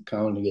Plymouth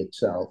County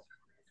itself.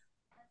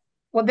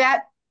 Well,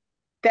 that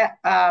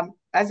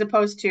as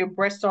opposed to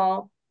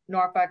Bristol,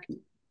 Norfolk,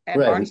 and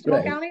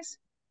Barnstable counties.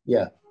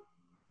 Yeah.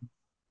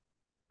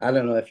 I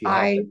don't know if you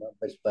have the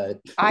numbers, but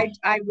I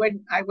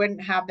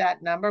wouldn't have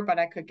that number, but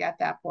I could get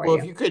that for you. Well,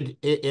 if you could,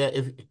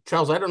 if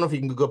Charles, I don't know if you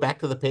can go back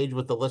to the page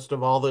with the list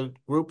of all the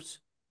groups.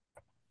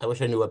 I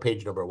wish I knew what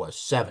page number it was.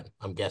 7,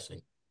 I'm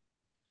guessing.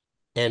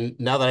 And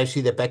now that I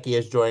see that Becky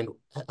has joined,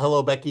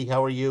 hello, Becky,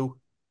 how are you?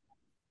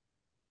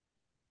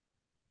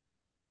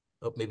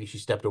 Oh, maybe she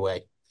stepped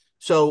away.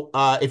 So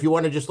if you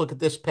want to just look at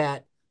this,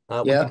 Pat,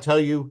 we can tell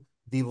you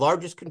the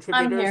largest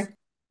contributors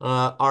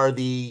are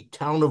the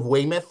town of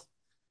Weymouth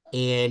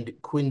and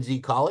Quincy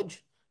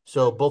College.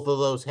 So both of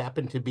those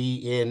happen to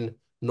be in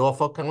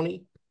Norfolk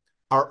County.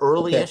 Our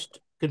earliest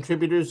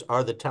contributors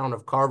are the town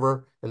of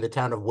Carver and the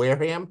town of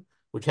Wareham,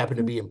 which happen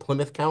to be in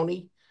Plymouth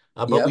County.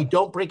 But we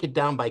don't break it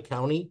down by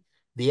county.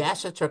 The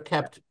assets are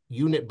kept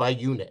unit by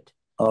unit.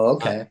 Oh,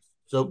 okay.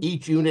 So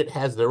each unit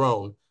has their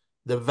own.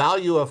 The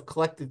value of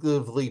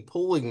collectively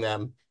pooling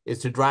them is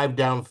to drive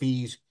down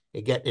fees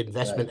and get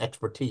investment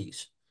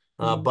expertise.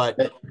 But,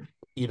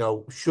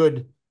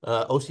 should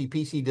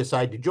OCPC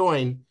decide to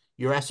join,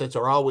 your assets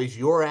are always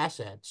your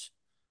assets.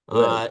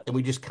 And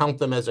we just count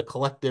them as a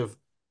collective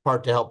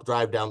part to help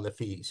drive down the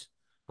fees.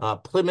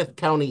 Plymouth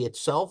County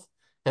itself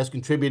has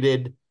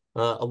contributed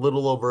a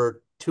little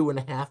over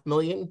 $2.5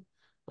 million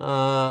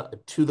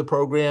to the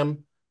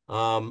program.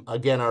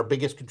 Again, our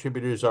biggest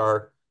contributors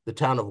are the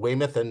town of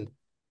Weymouth, and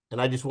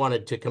I just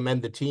wanted to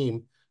commend the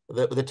team.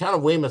 The town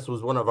of Weymouth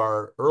was one of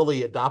our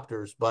early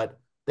adopters, but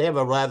they have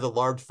a rather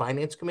large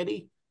finance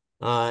committee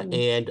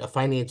and a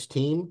finance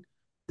team.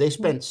 They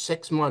spent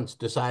 6 months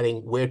deciding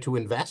where to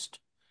invest,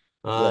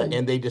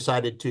 and they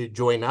decided to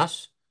join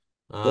us,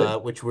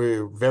 which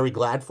we're very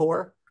glad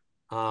for.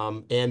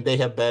 And they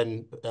have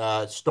been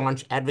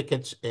staunch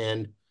advocates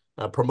and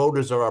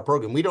promoters of our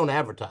program. We don't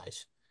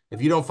advertise.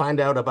 If you don't find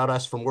out about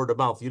us from word of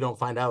mouth, you don't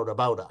find out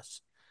about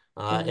us.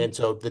 And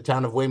so the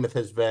town of Weymouth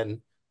has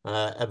been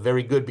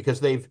very good because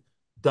they've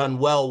done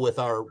well with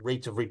our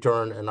rates of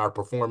return and our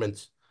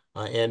performance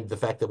and the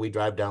fact that we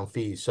drive down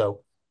fees.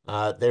 So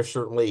they're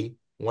certainly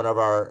one of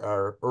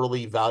our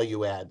early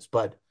value adds.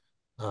 But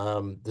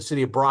the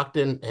city of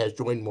Brockton has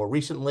joined more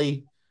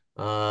recently.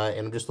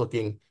 And I'm just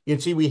looking, you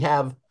can see we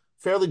have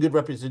fairly good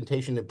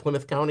representation in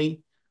Plymouth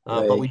County,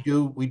 but we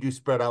do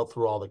spread out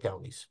through all the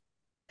counties.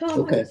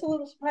 Tom, I was a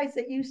little surprised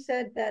that you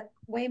said that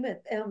Weymouth,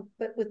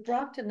 but with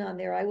Brockton on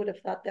there, I would have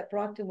thought that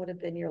Brockton would have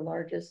been your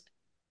largest.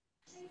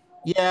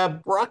 Yeah,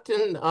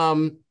 Brockton,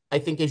 I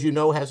think, as you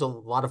know, has a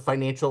lot of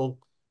financial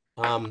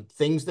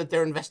things that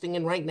they're investing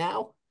in right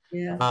now.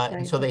 Yeah.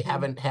 And so they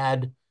haven't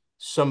had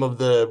some of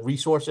the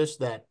resources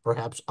that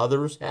perhaps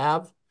others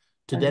have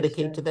to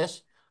dedicate to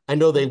this. I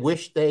know they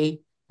wish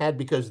they had,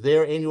 because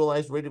their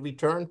annualized rate of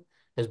return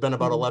has been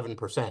about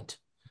 11%.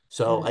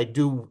 So I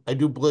do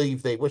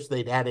believe they wish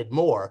they'd added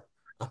more.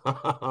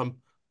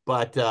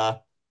 But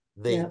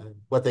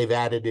what they've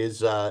added is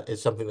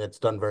something that's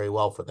done very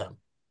well for them.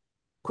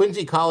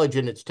 Quincy College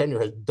in its tenure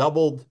has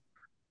doubled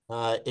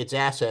its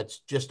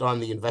assets just on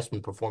the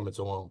investment performance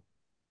alone.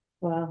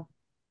 Wow.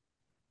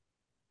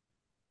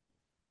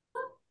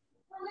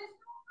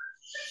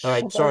 All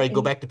right, sorry,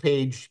 go back to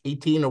page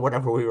 18 or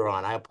whatever we were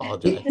on. I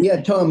apologize.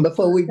 Yeah, Tom,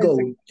 before we go,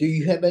 do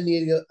you have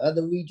any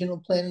other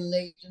regional planning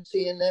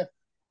agency in there?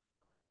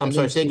 I'm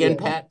sorry, say again,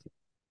 Pat?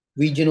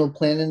 Regional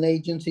planning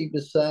agency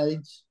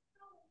besides?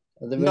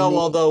 No,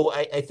 although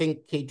I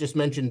think Kate just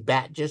mentioned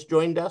BAT just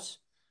joined us.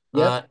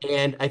 Yeah.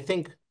 And I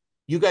think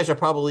you guys are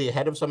probably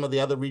ahead of some of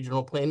the other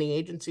regional planning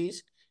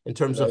agencies in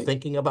terms of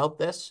thinking about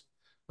this.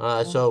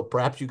 So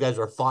perhaps you guys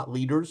are thought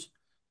leaders.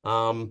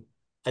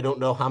 I don't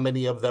know how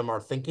many of them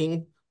are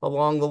thinking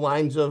along the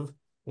lines of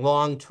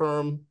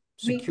long-term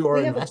secure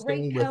we have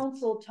investing. A great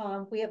council,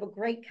 Tom. We have a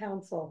great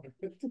council.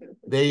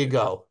 There you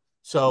go.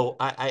 So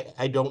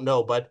I don't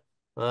know, but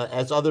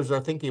as others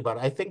are thinking about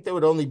it, I think there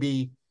would only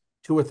be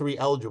 2 or 3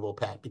 eligible,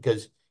 Pat,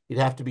 because you'd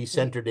have to be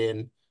centered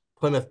in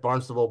Plymouth,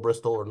 Barnstable,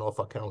 Bristol, or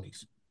Norfolk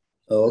counties.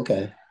 Oh,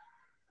 okay.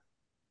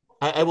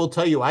 I will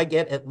tell you, I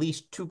get at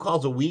least 2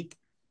 calls a week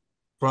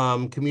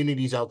from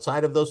communities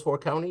outside of those 4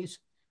 counties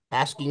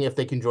asking if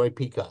they can join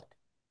PCOT.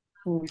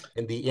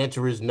 And the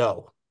answer is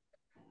no.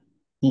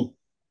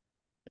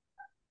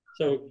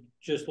 So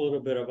just a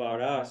little bit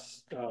about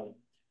us.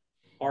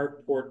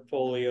 Our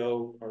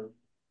portfolio,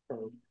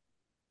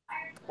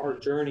 our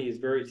journey is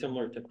very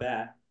similar to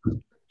BAT.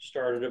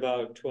 Started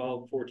about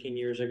 12, 14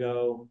 years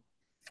ago.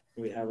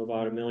 We have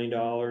about $1 million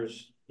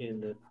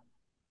in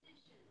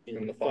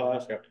the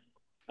fund.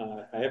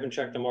 I haven't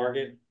checked the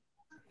market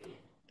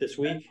this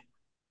week.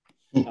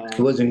 It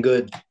wasn't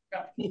good.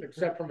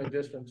 Except from a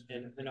distance.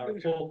 And our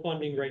full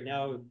funding right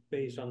now,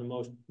 based on the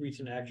most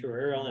recent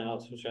actuarial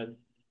analysis, which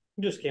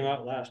just came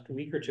out last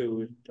week or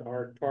two,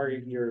 our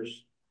target year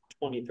is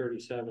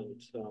 2037.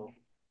 So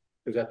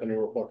is that the new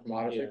report from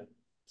Odyssey? Yeah.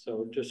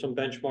 So just some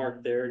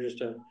benchmark there, just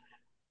to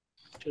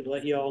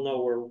let you all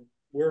know where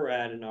we're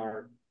at in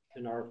our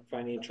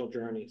financial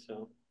journey.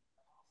 So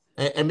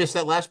I missed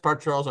that last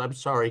part, Charles. I'm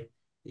sorry.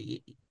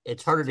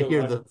 It's harder to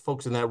hear the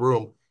folks in that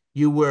room.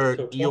 You're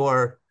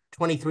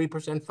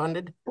 23%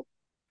 funded?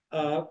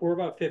 We're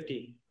about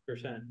 50%.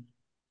 50.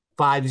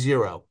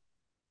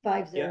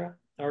 50. Yeah.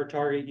 Our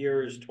target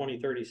year is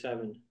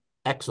 2037.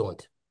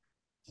 Excellent.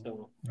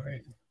 So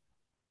Great.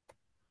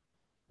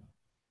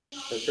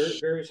 Very,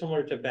 very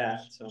similar to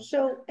BAT.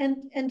 So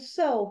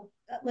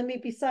let me,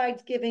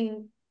 besides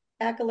giving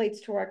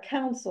accolades to our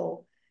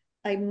council,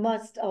 I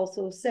must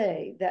also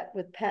say that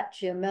with Pat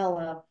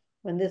Giamella,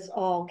 when this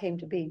all came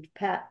to be,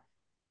 Pat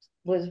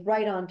was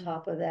right on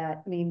top of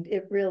that. I mean,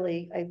 it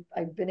really,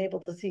 I've been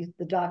able to see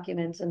the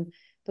documents and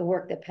the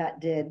work that Pat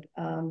did.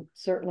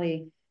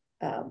 Certainly,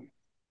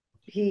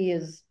 he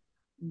is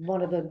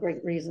one of the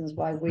great reasons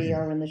why we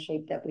are in the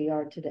shape that we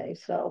are today.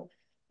 So,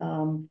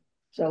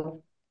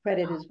 so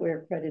credit is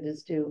where credit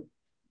is due.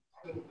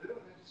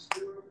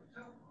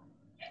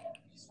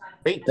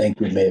 Great. Thank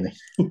you, baby.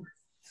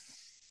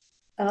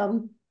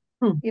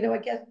 I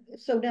guess,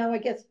 so now I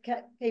guess,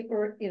 Kate,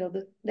 we're,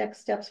 the next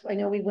steps, I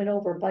know we went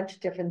over a bunch of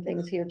different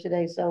things here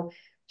today, so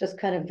just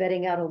kind of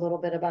vetting out a little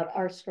bit about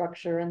our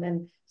structure and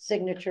then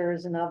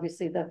signatures, and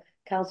obviously the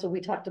council,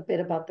 we talked a bit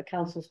about the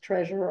council's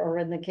treasurer, or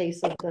in the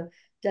case of the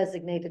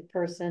designated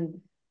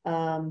person.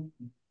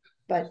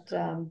 But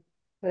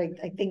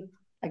I think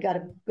I got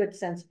a good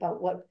sense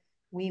about what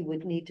we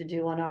would need to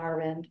do on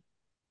our end.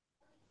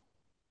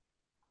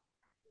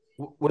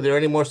 Were there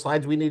any more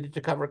slides we needed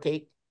to cover,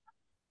 Kate?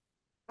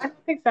 I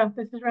don't think so.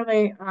 This is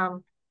really,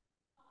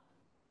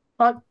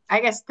 well, I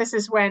guess this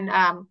is when,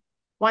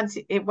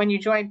 when you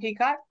join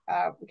PCOT,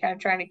 we're kind of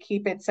trying to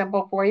keep it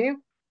simple for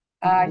you.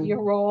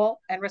 Your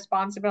role and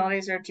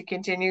responsibilities are to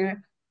continue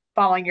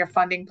following your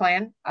funding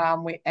plan.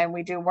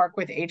 We do work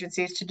with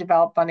agencies to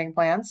develop funding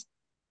plans.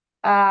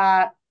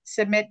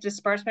 Submit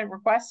disbursement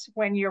requests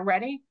when you're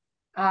ready.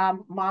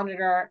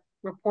 Monitor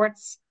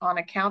reports on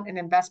account and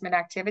investment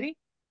activity.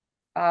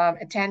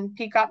 Attend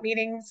PCOP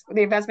meetings with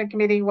the investment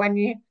committee when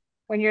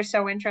you're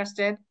so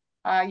interested.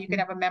 You can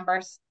have a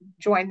member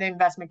join the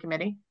investment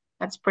committee.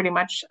 That's pretty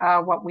much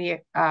what we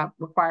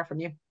require from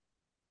you.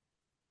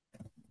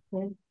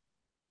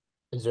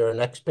 Is there a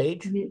next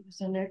page?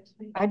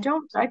 I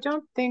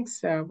don't think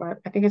so, but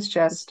I think it's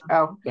just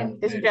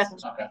this is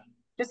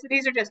just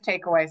these are just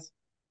takeaways.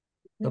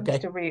 Okay.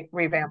 Just to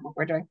revamp what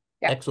we're doing.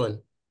 Yeah.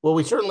 Excellent. Well,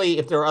 we certainly,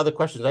 if there are other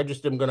questions, I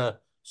just am going to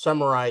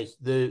summarize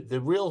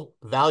the real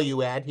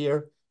value add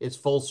here is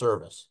full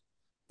service.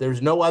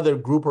 There's no other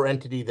group or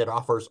entity that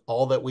offers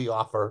all that we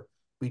offer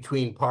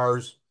between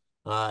PARS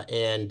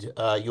and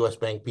US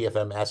Bank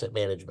PFM Asset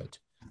Management.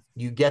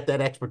 You get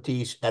that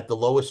expertise at the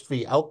lowest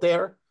fee out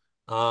there,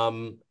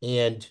 and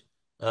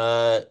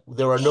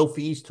there are no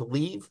fees to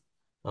leave.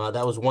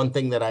 That was one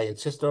thing that I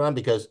insisted on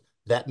because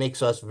that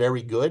makes us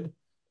very good.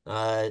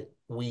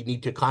 We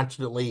need to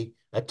constantly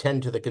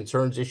attend to the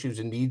concerns, issues,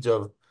 and needs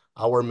of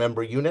our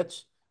member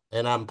units.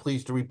 And I'm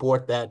pleased to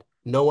report that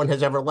no one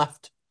has ever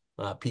left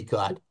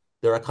PCOT.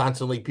 There are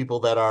constantly people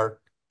that are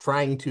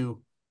trying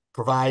to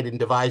provide and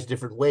devise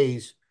different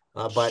ways,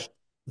 but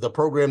the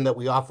program that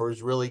we offer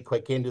is really,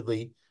 quite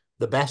candidly,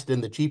 the best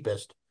and the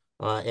cheapest.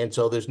 And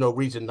so there's no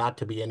reason not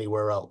to be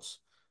anywhere else.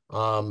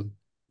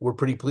 We're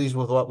pretty pleased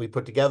with what we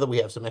put together. We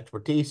have some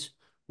expertise.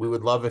 We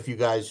would love if you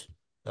guys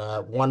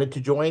wanted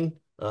to join,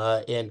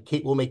 and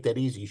Kate will make that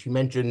easy. She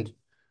mentioned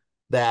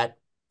that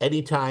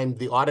anytime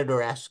the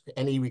auditor asks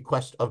any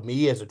request of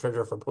me as a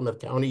treasurer for Plymouth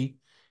County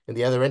and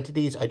the other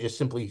entities, I just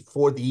simply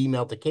forward the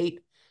email to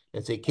Kate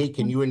and say, Kate,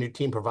 can you and your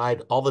team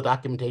provide all the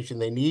documentation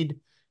they need?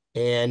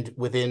 And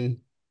within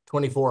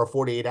 24 or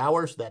 48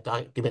 hours, that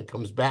document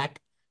comes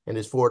back and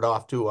is forwarded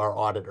off to our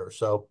auditor.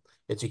 So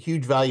it's a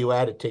huge value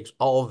add. It takes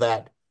all of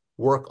that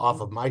work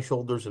off of my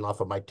shoulders and off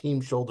of my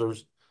team's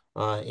shoulders,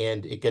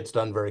 and it gets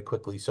done very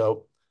quickly.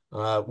 So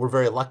we're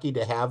very lucky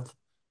to have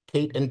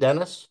Kate and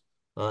Dennis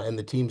and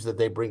the teams that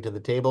they bring to the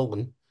table,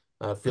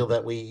 and feel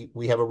that we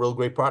have a real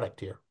great product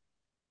here.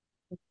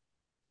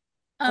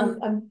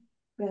 Go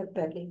ahead,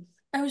 Becky.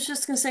 I was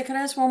just going to say, could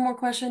I ask one more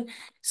question?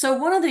 So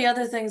one of the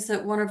other things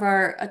that one of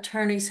our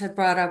attorneys had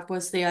brought up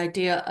was the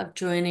idea of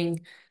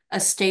joining a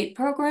state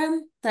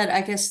program that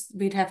I guess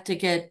we'd have to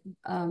get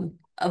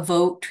a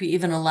vote to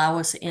even allow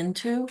us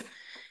into.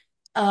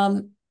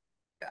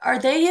 Are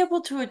they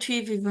able to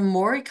achieve even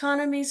more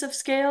economies of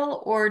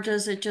scale, or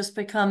does it just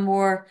become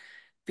more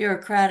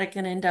bureaucratic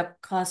and end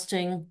up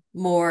costing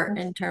more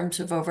in terms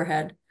of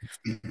overhead?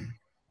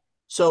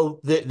 So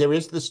there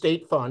is the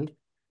state fund,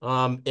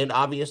 and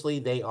obviously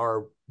they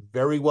are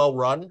very well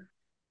run.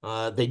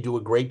 They do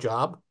a great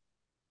job.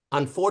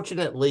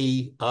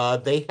 Unfortunately,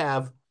 they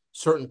have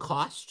certain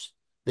costs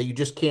that you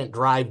just can't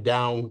drive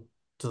down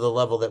to the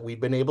level that we've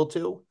been able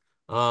to.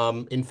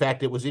 In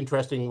fact, it was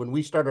interesting when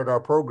we started our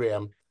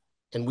program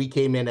and we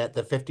came in at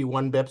the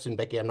 51 bips, and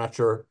Becky, I'm not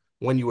sure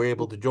when you were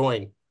able to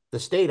join. The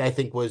state, I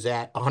think, was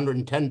at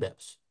 110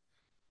 bips.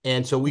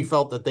 And so we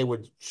felt that they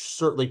would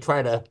certainly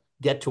try to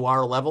get to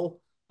our level.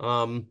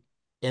 And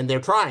they're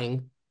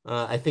trying.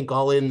 I think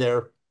all in,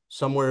 they're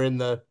somewhere in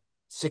the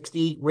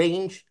 60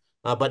 range,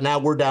 but now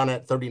we're down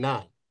at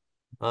 39.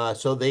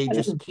 So they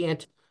just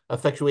can't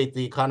effectuate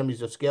the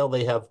economies of scale.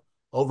 They have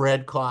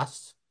overhead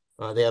costs.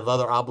 They have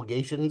other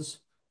obligations.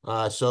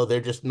 So they're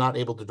just not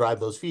able to drive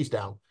those fees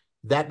down.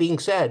 That being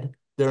said,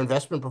 their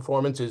investment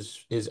performance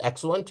is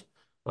excellent.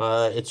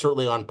 It's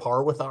certainly on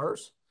par with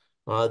ours.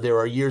 There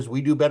are years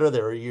we do better.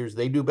 There are years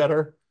they do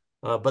better.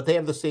 But they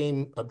have the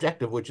same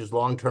objective, which is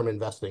long-term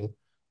investing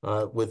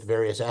with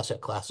various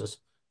asset classes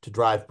to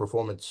drive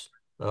performance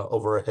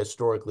over a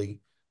historically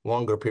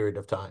longer period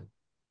of time.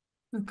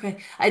 Okay.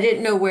 I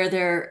didn't know where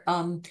they're,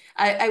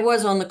 I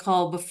was on the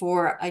call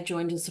before I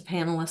joined as a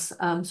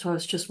panelist, so I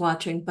was just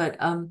watching, but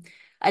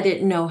I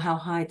didn't know how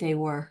high they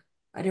were.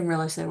 I didn't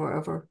realize they were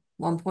over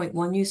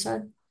 1.1, you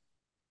said?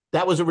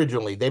 That was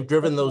originally. They've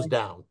driven those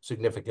down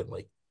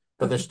significantly,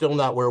 but they're still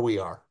not where we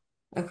are.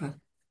 Okay.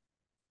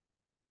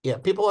 Yeah,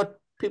 people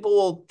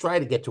will try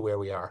to get to where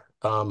we are.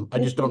 I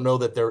just don't know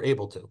that they're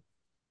able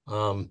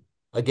to.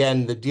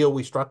 Again, the deal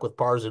we struck with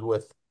PARS and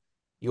with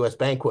US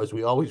Bank was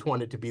we always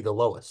wanted to be the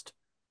lowest.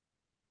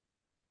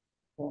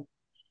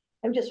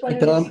 I'm just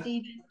wondering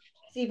if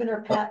Stephen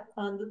or Pat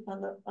on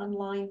the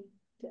online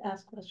to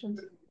ask questions.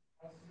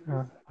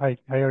 I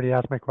already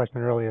asked my question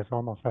earlier, so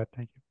almost set.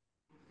 Thank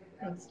you.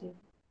 Thanks, Steve.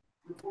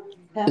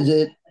 Is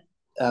it,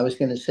 I was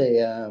going to say,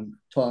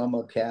 Tom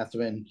or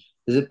Catherine,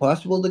 is it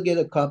possible to get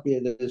a copy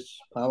of this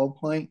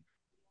PowerPoint?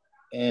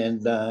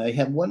 And I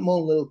have one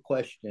more little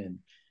question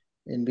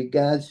in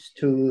regards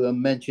to a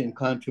mentioned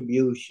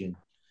contribution.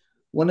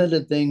 One of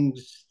the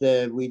things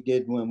that we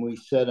did when we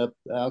set up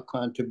our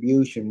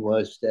contribution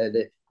was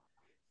that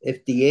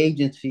if the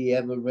agency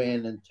ever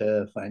ran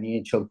into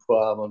financial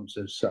problems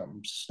or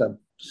some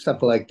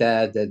stuff like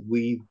that, that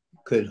we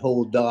could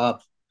hold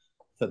off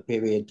for a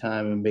period of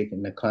time and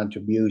making the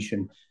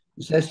contribution.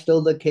 Is that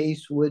still the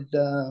case with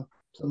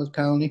Plymouth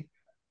County?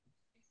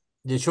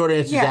 The short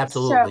answer is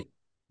absolutely.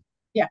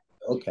 Yeah.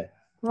 Okay,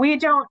 We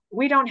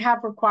don't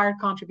have required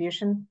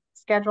contribution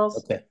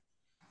schedules. okay,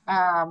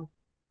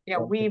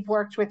 We've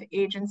worked with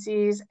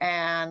agencies,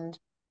 and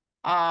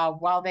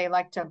while they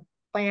like to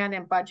plan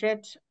and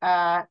budget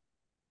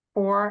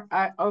for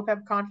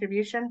OPEB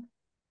contribution,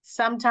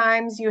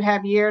 sometimes you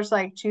have years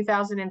like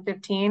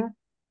 2015,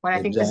 when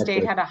I think the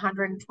state exactly. had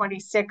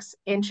 126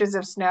 inches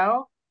of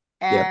snow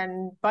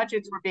and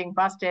budgets were being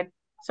busted.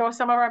 So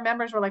some of our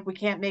members were like, we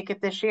can't make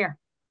it this year.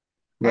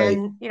 Right.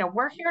 And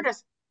we're here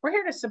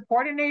to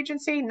support an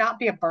agency, not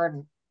be a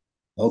burden.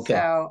 Okay.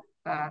 So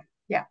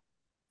yeah.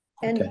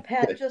 And Okay,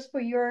 Pat, good. just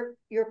for your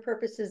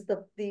purposes,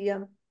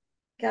 the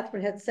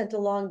Catherine had sent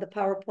along the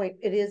PowerPoint.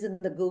 It is in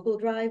the Google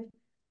Drive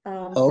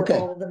for Okay.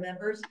 all of the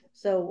members.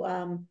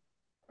 So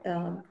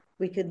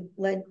we could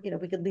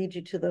we could lead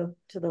you to the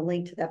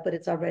link to that, but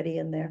it's already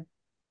in there.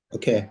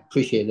 Okay,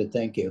 appreciate it.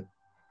 Thank you.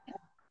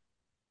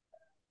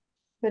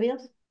 Anybody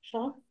else?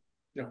 Sean?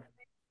 No.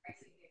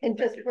 And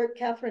just for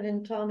Catherine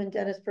and Tom and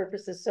Dennis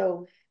purposes,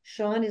 so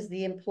Sean is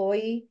the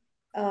employee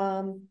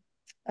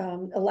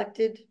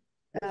elected.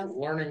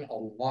 Learning a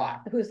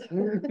lot.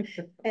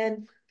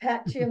 And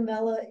Pat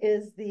Giamella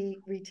is the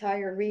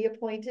retiree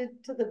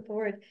appointed to the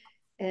board,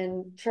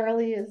 and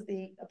Charlie is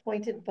the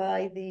appointed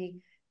by the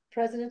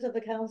president of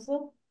the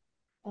council.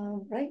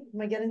 Right?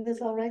 Am I getting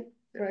this all right?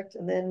 Correct.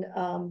 And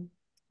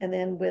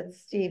then with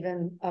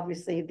Stephen,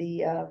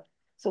 obviously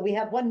so we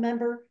have one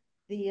member,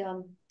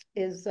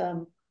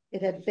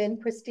 it had been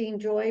Christine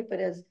Joy, but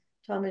as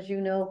Tom, as you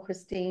know,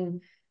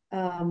 Christine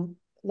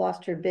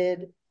lost her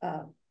bid,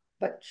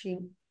 but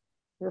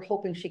we're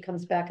hoping she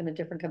comes back in a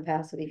different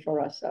capacity for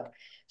us.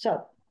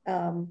 So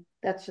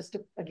that's just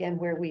again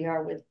where we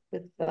are with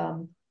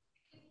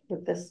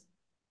this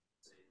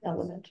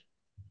element.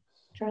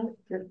 Charlie,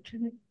 you're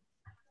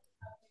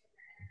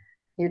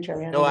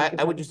Charlie. No,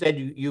 I would just add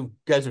you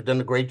guys have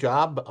done a great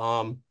job.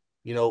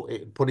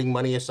 Putting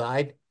money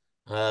aside.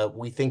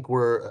 We think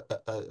we're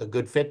a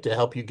good fit to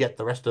help you get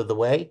the rest of the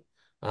way.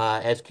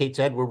 As Kate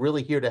said, we're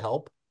really here to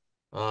help.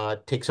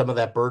 Take some of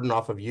that burden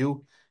off of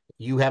you.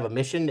 You have a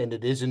mission, and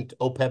it isn't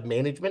OPEB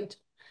management.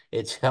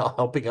 It's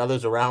helping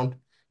others around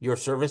your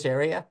service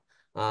area.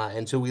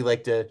 And so we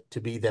like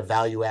to be the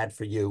value add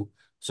for you,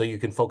 so you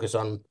can focus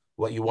on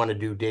what you want to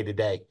do day to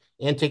day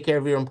and take care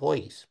of your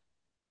employees.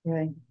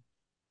 Right.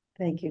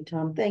 Thank you,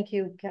 Tom. Thank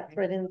you,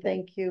 Catherine, and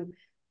thank you,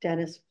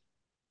 Dennis.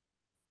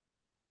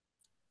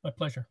 My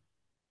pleasure.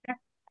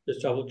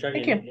 Just double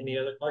checking. Thank you. Any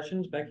other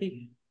questions,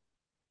 Becky?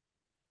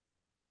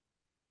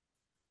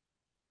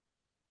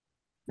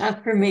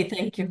 Not for me,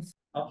 thank you.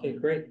 Okay,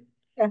 great.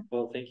 Yeah.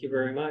 Well, thank you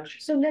very much.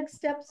 So next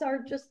steps are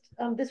just,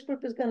 this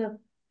group is gonna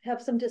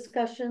have some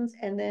discussions,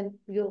 and then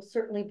you'll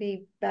certainly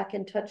be back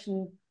in touch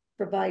and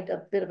provide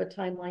a bit of a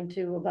timeline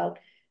too about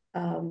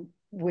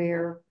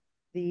where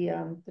the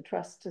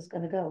trust is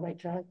gonna go, right,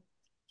 Charlie?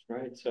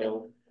 Right,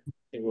 so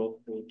we'll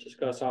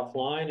discuss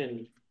offline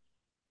and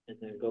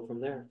then go from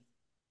there.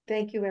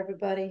 Thank you,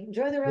 everybody.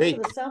 Enjoy the rest of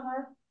the Great.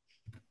 summer.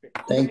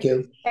 Thank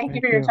you. Thank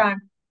you for your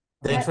time.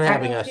 Thanks for Pat,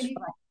 having us.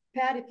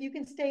 Pat, if you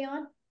can stay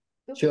on.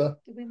 Oops, Sure.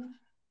 did we lose?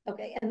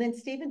 Okay, and then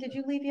Stephen, did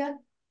you leave yet?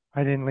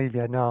 I didn't leave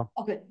yet, no.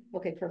 Oh, good.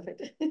 Okay,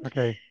 perfect.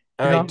 Okay.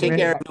 All You right, know, take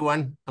care,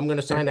 everyone. I'm going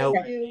to sign out.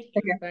 Thank you.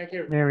 Thank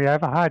you. Mary, I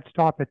have a hard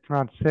stop at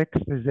around 6.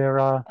 Is there,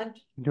 can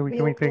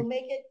we We'll think?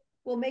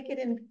 make it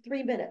in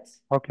 3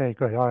 minutes. Okay,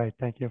 good. All right,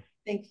 thank you.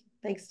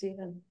 Thanks,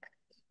 Stephen.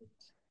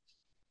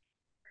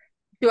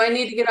 Do I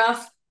need to get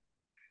off?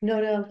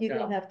 No, you No.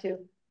 don't have to.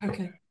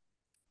 Okay.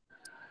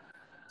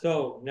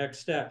 So next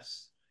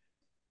steps.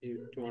 Do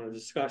you want to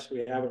discuss? We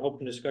have an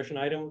open discussion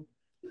item.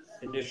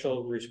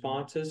 Initial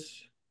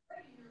responses.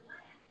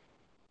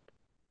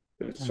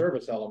 The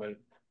service element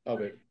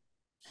of it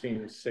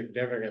seems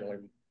significantly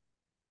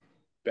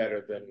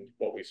better than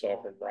what we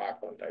saw from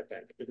Rockland, I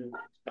think.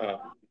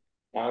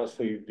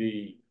 Honestly,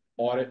 the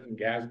audit and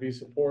GASB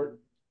support,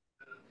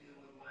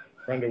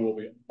 Brenda will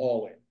be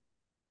all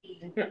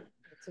in. That's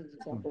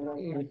exactly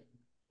right.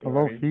 The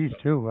low fees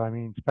too. I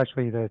mean,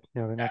 especially that,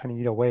 they're not going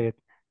to eat away at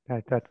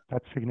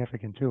that's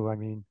significant too. I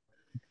mean,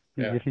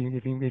 Yeah.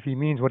 if he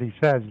means what he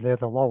says, they're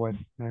the lowest.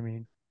 I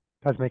mean,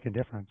 it does make a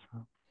difference.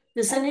 So.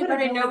 Does I put a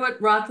anybody note- know what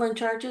Rockland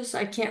charges?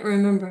 I can't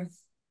remember.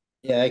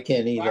 Yeah, I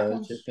can't either. I was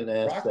Rockland's, just gonna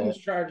ask Rockland's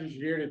that. charges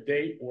year to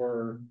date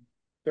were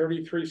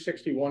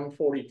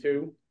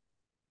 3361.42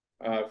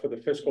 for the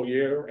fiscal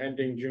year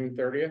ending June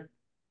 30th.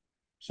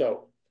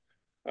 So,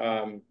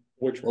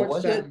 which What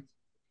puts was it? them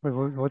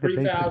What the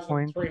basis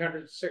point?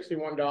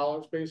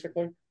 $3,361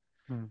 basically.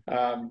 Hmm.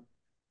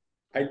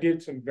 I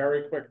did some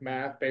very quick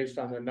math based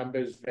on the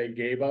numbers they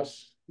gave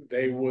us.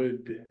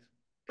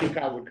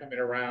 Peacock would come in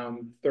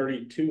around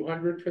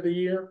 3,200 for the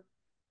year.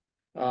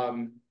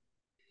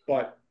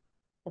 But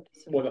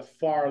with a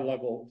far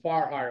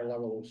higher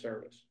level of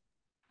service.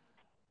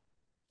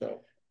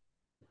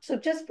 So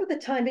just for the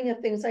timing of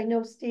things, I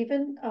know,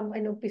 Stephen, I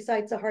know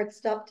besides a hard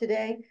stop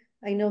today,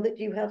 I know that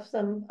you have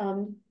some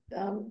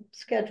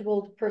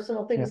scheduled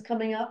personal things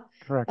coming up.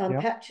 Correct.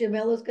 Yeah. Pat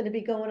Giamella is going to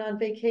be going on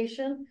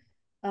vacation.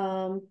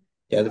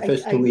 Yeah, the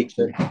first 2 weeks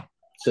of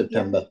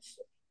September.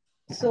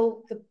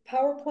 So the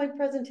PowerPoint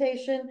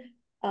presentation,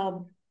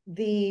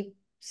 the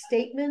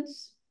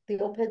statements, the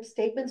OPEB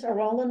statements are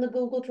all in the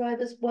Google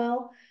Drive as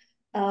well.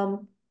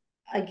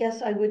 I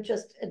guess I would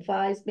just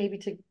advise maybe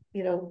to,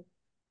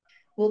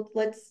 well,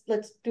 let's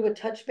do a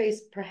touch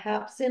base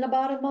perhaps in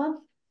about a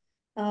month.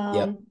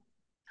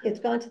 It's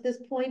gone to this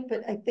point,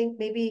 but I think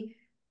maybe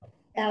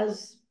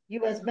as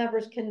you as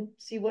members can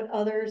see what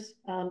others,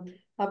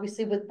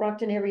 obviously with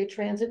Brockton Area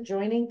Transit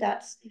joining,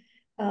 that's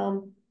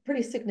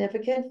pretty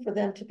significant for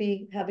them to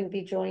be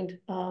joined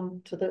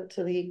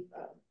to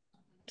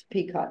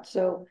Peacock.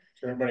 So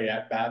is there anybody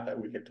at that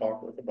we could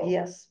talk with about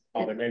yes,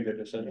 how they made the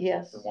decision?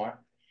 Yes. And why?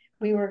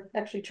 We were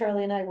actually,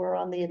 Charlie and I were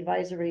on the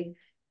advisory.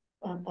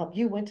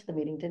 You went to the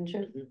meeting, didn't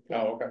you?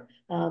 Oh, okay.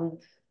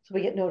 So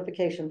we get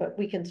notification, but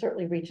we can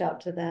certainly reach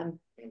out to them.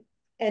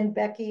 And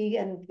Becky,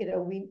 and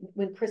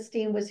when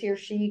Christine was here,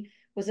 she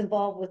was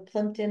involved with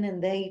Plimpton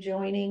and they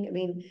joining. I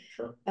mean,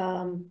 sure.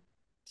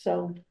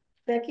 So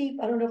Becky,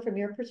 I don't know from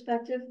your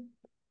perspective.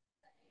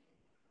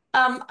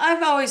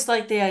 I've always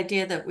liked the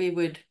idea that we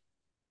would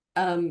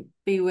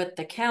be with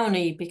the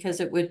county because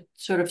it would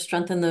sort of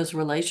strengthen those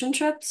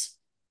relationships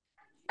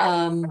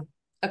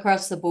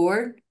across the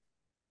board.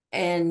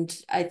 And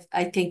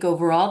I think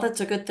overall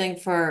that's a good thing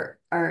for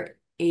our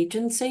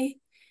agency.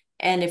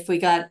 And if we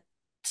got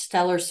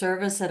stellar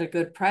service at a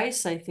good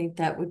price, I think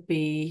that would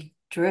be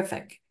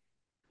terrific.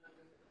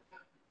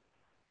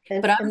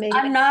 But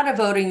I'm not a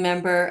voting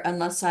member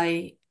unless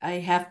I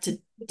have to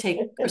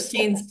take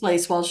Christine's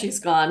place while she's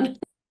gone.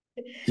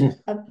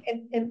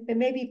 And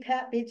maybe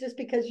Pat, just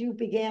because you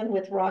began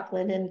with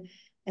Rockland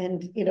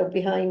and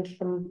behind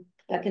from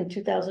back in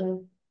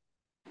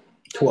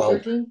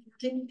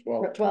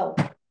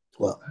 2012.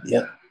 12,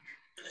 yeah.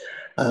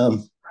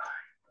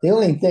 The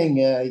only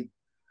thing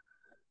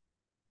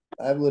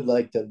I would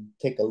like to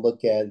take a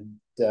look at,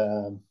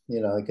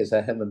 because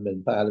I haven't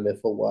been part of it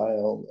for a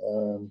while.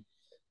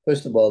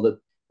 First of all, the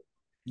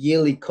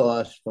yearly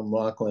cost from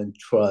Rockland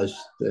Trust,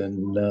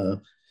 and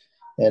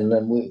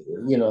then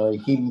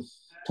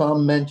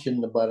Tom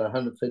mentioned about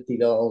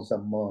 $150 a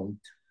month,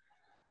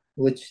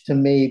 which to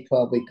me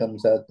probably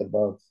comes out to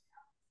about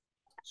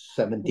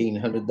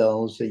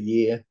 $1,700 a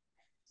year.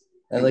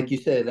 And like you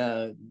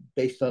said,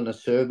 based on the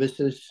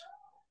services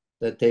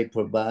that they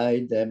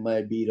provide, that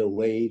might be the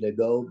way to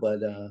go.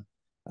 But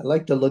I'd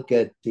like to look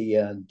at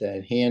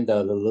that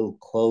handout a little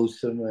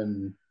closer,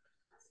 and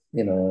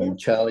and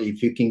Charlie,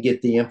 if you can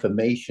get the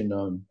information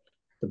on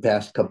the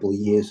past couple of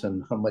years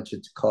and how much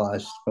it's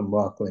cost from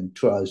Rockland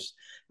Trust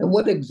and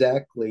what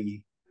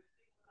exactly,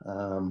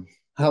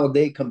 how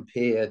they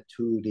compare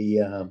to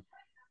the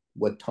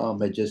what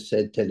Tom had just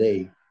said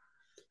today.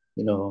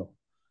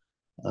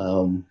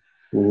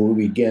 Will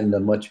we get a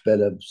much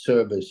better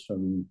service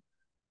from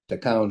the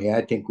county?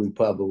 I think we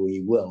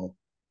probably will.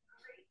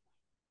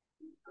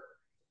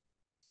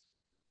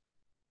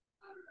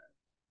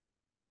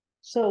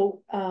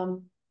 So,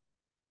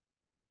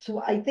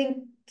 so I think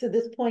to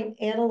this point,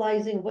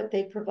 analyzing what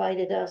they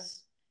provided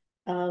us,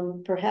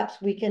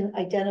 perhaps we can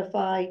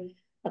identify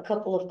a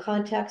couple of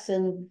contacts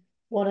in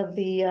one of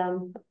the,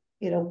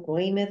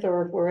 Weymouth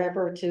or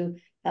wherever, to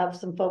have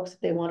some folks, if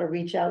they want to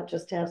reach out,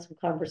 just to have some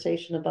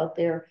conversation about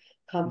their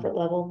comfort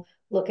level.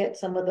 Look at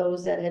some of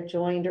those that had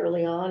joined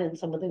early on and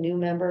some of the new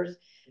members.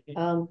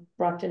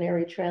 Brockton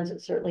Area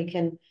Transit certainly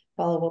can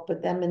follow up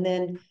with them. And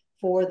then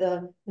for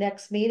the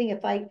next meeting,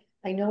 I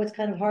know it's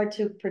kind of hard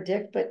to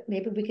predict, but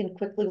maybe we can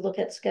quickly look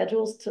at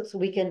schedules so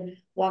we can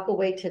walk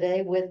away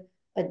today with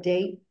a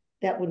date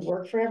that would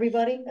work for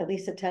everybody, at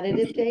least a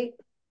tentative date.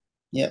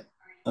 Yeah,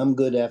 I'm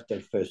good after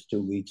the first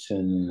 2 weeks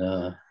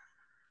in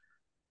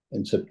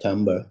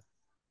September,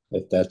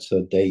 if that's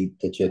a date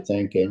that you're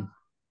thinking.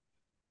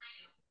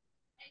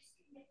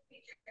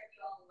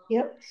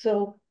 Yep.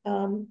 So,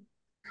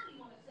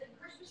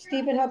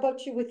 Stephen, how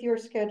about you with your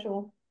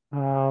schedule?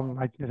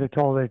 As I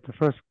told you, the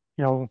first,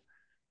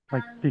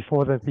 like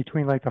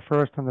between like the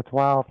 1st and the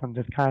 12th, I'm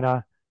just kind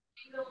of,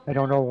 I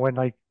don't know when,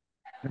 like,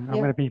 I'm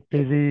going to be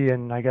busy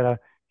and I got to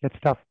get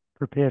stuff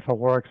prepared for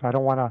work. So I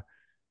don't want to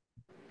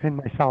pin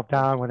myself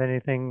down with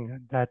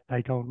anything that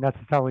I don't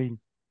necessarily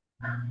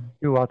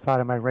do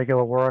outside of my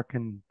regular work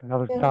and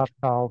other stuff.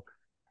 So,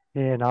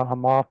 and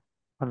I'm off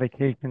on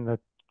vacation the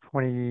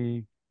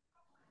 20,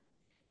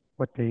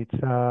 what dates?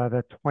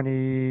 The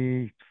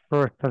 21st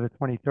to the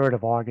 23rd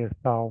of August.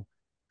 So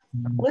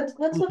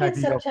let's look at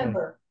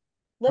September.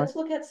 Okay. Let's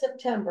look at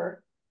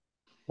September.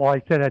 Well,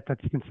 I said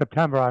that's in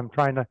September. I'm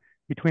trying to,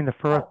 between the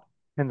 1st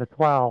and the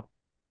 12th.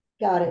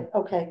 Got it.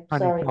 Okay.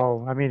 Sorry.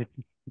 So, I mean,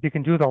 if you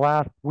can do the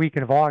last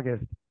weekend of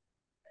August,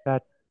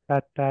 that's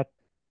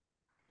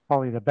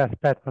probably the best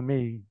bet for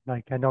me.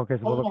 Like, I know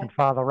because we're looking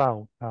farther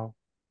out. So.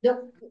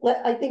 Yep.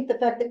 I think the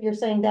fact that you're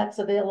saying that's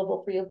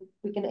available for you,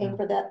 we can aim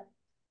for that.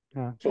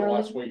 Yeah. So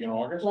last week in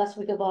August? Last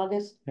week of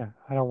August. Yeah.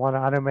 I don't want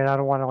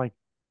to like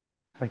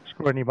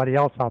screw anybody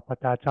else up, but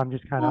I'm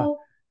just kind of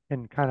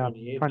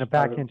trying to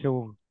back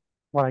into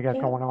what I got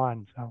going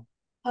on. So.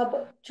 How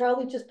about,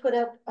 Charlie just put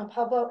out,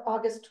 how about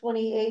August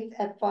 28th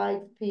at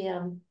 5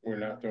 p.m.? We're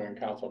not doing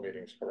council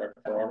meetings, correct,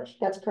 for August?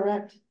 That's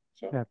correct.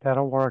 So, Yeah,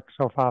 that'll work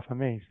so far for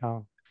me,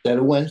 so, Is that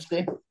a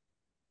Wednesday?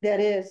 That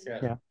is. yeah.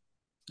 yeah.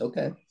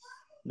 Okay,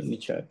 let me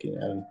check. Yeah,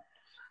 I'm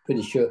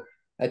pretty sure.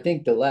 I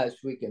think the last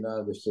week in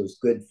August was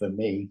good for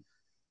me.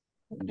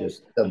 I'm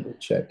just double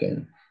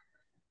checking.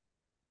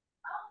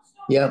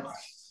 Yep.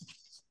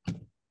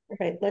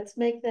 Okay, let's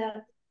make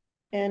that.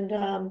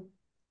 And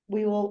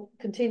we will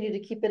continue to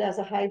keep it as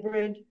a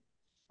hybrid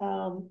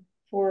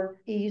for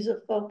ease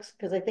of folks,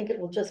 because I think it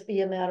will just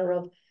be a matter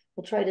of,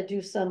 we'll try to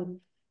do some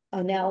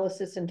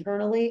analysis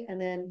internally and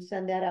then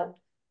send that out.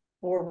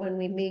 Or when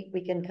we meet,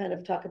 we can kind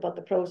of talk about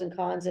the pros and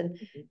cons. And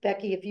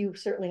Becky, if you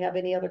certainly have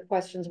any other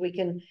questions, we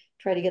can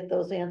try to get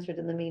those answered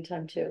in the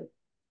meantime too.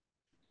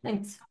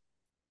 Thanks.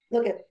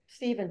 Look at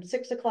Stephen,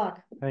 6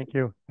 o'clock. Thank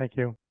you, thank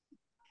you.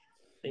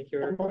 Thank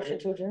you, everybody. Motion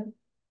to adjourn.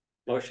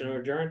 Motion to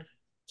adjourn?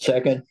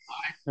 Second.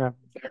 Sure.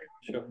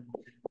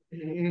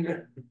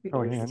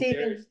 Go ahead.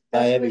 Stephen,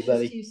 Bye, best wishes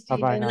everybody. to you,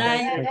 Bye-bye Stephen. now. Night.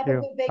 Have Thank a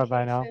you. good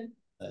Bye-bye now. vacation.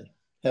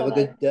 Have a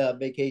Bye-bye. good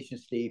vacation,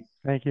 Steve.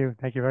 Thank you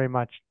very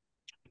much.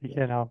 Take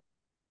care now.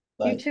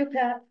 Bye. You too,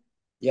 Pat.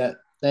 Yeah,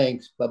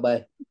 thanks.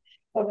 Bye-bye.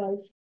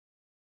 Bye-bye.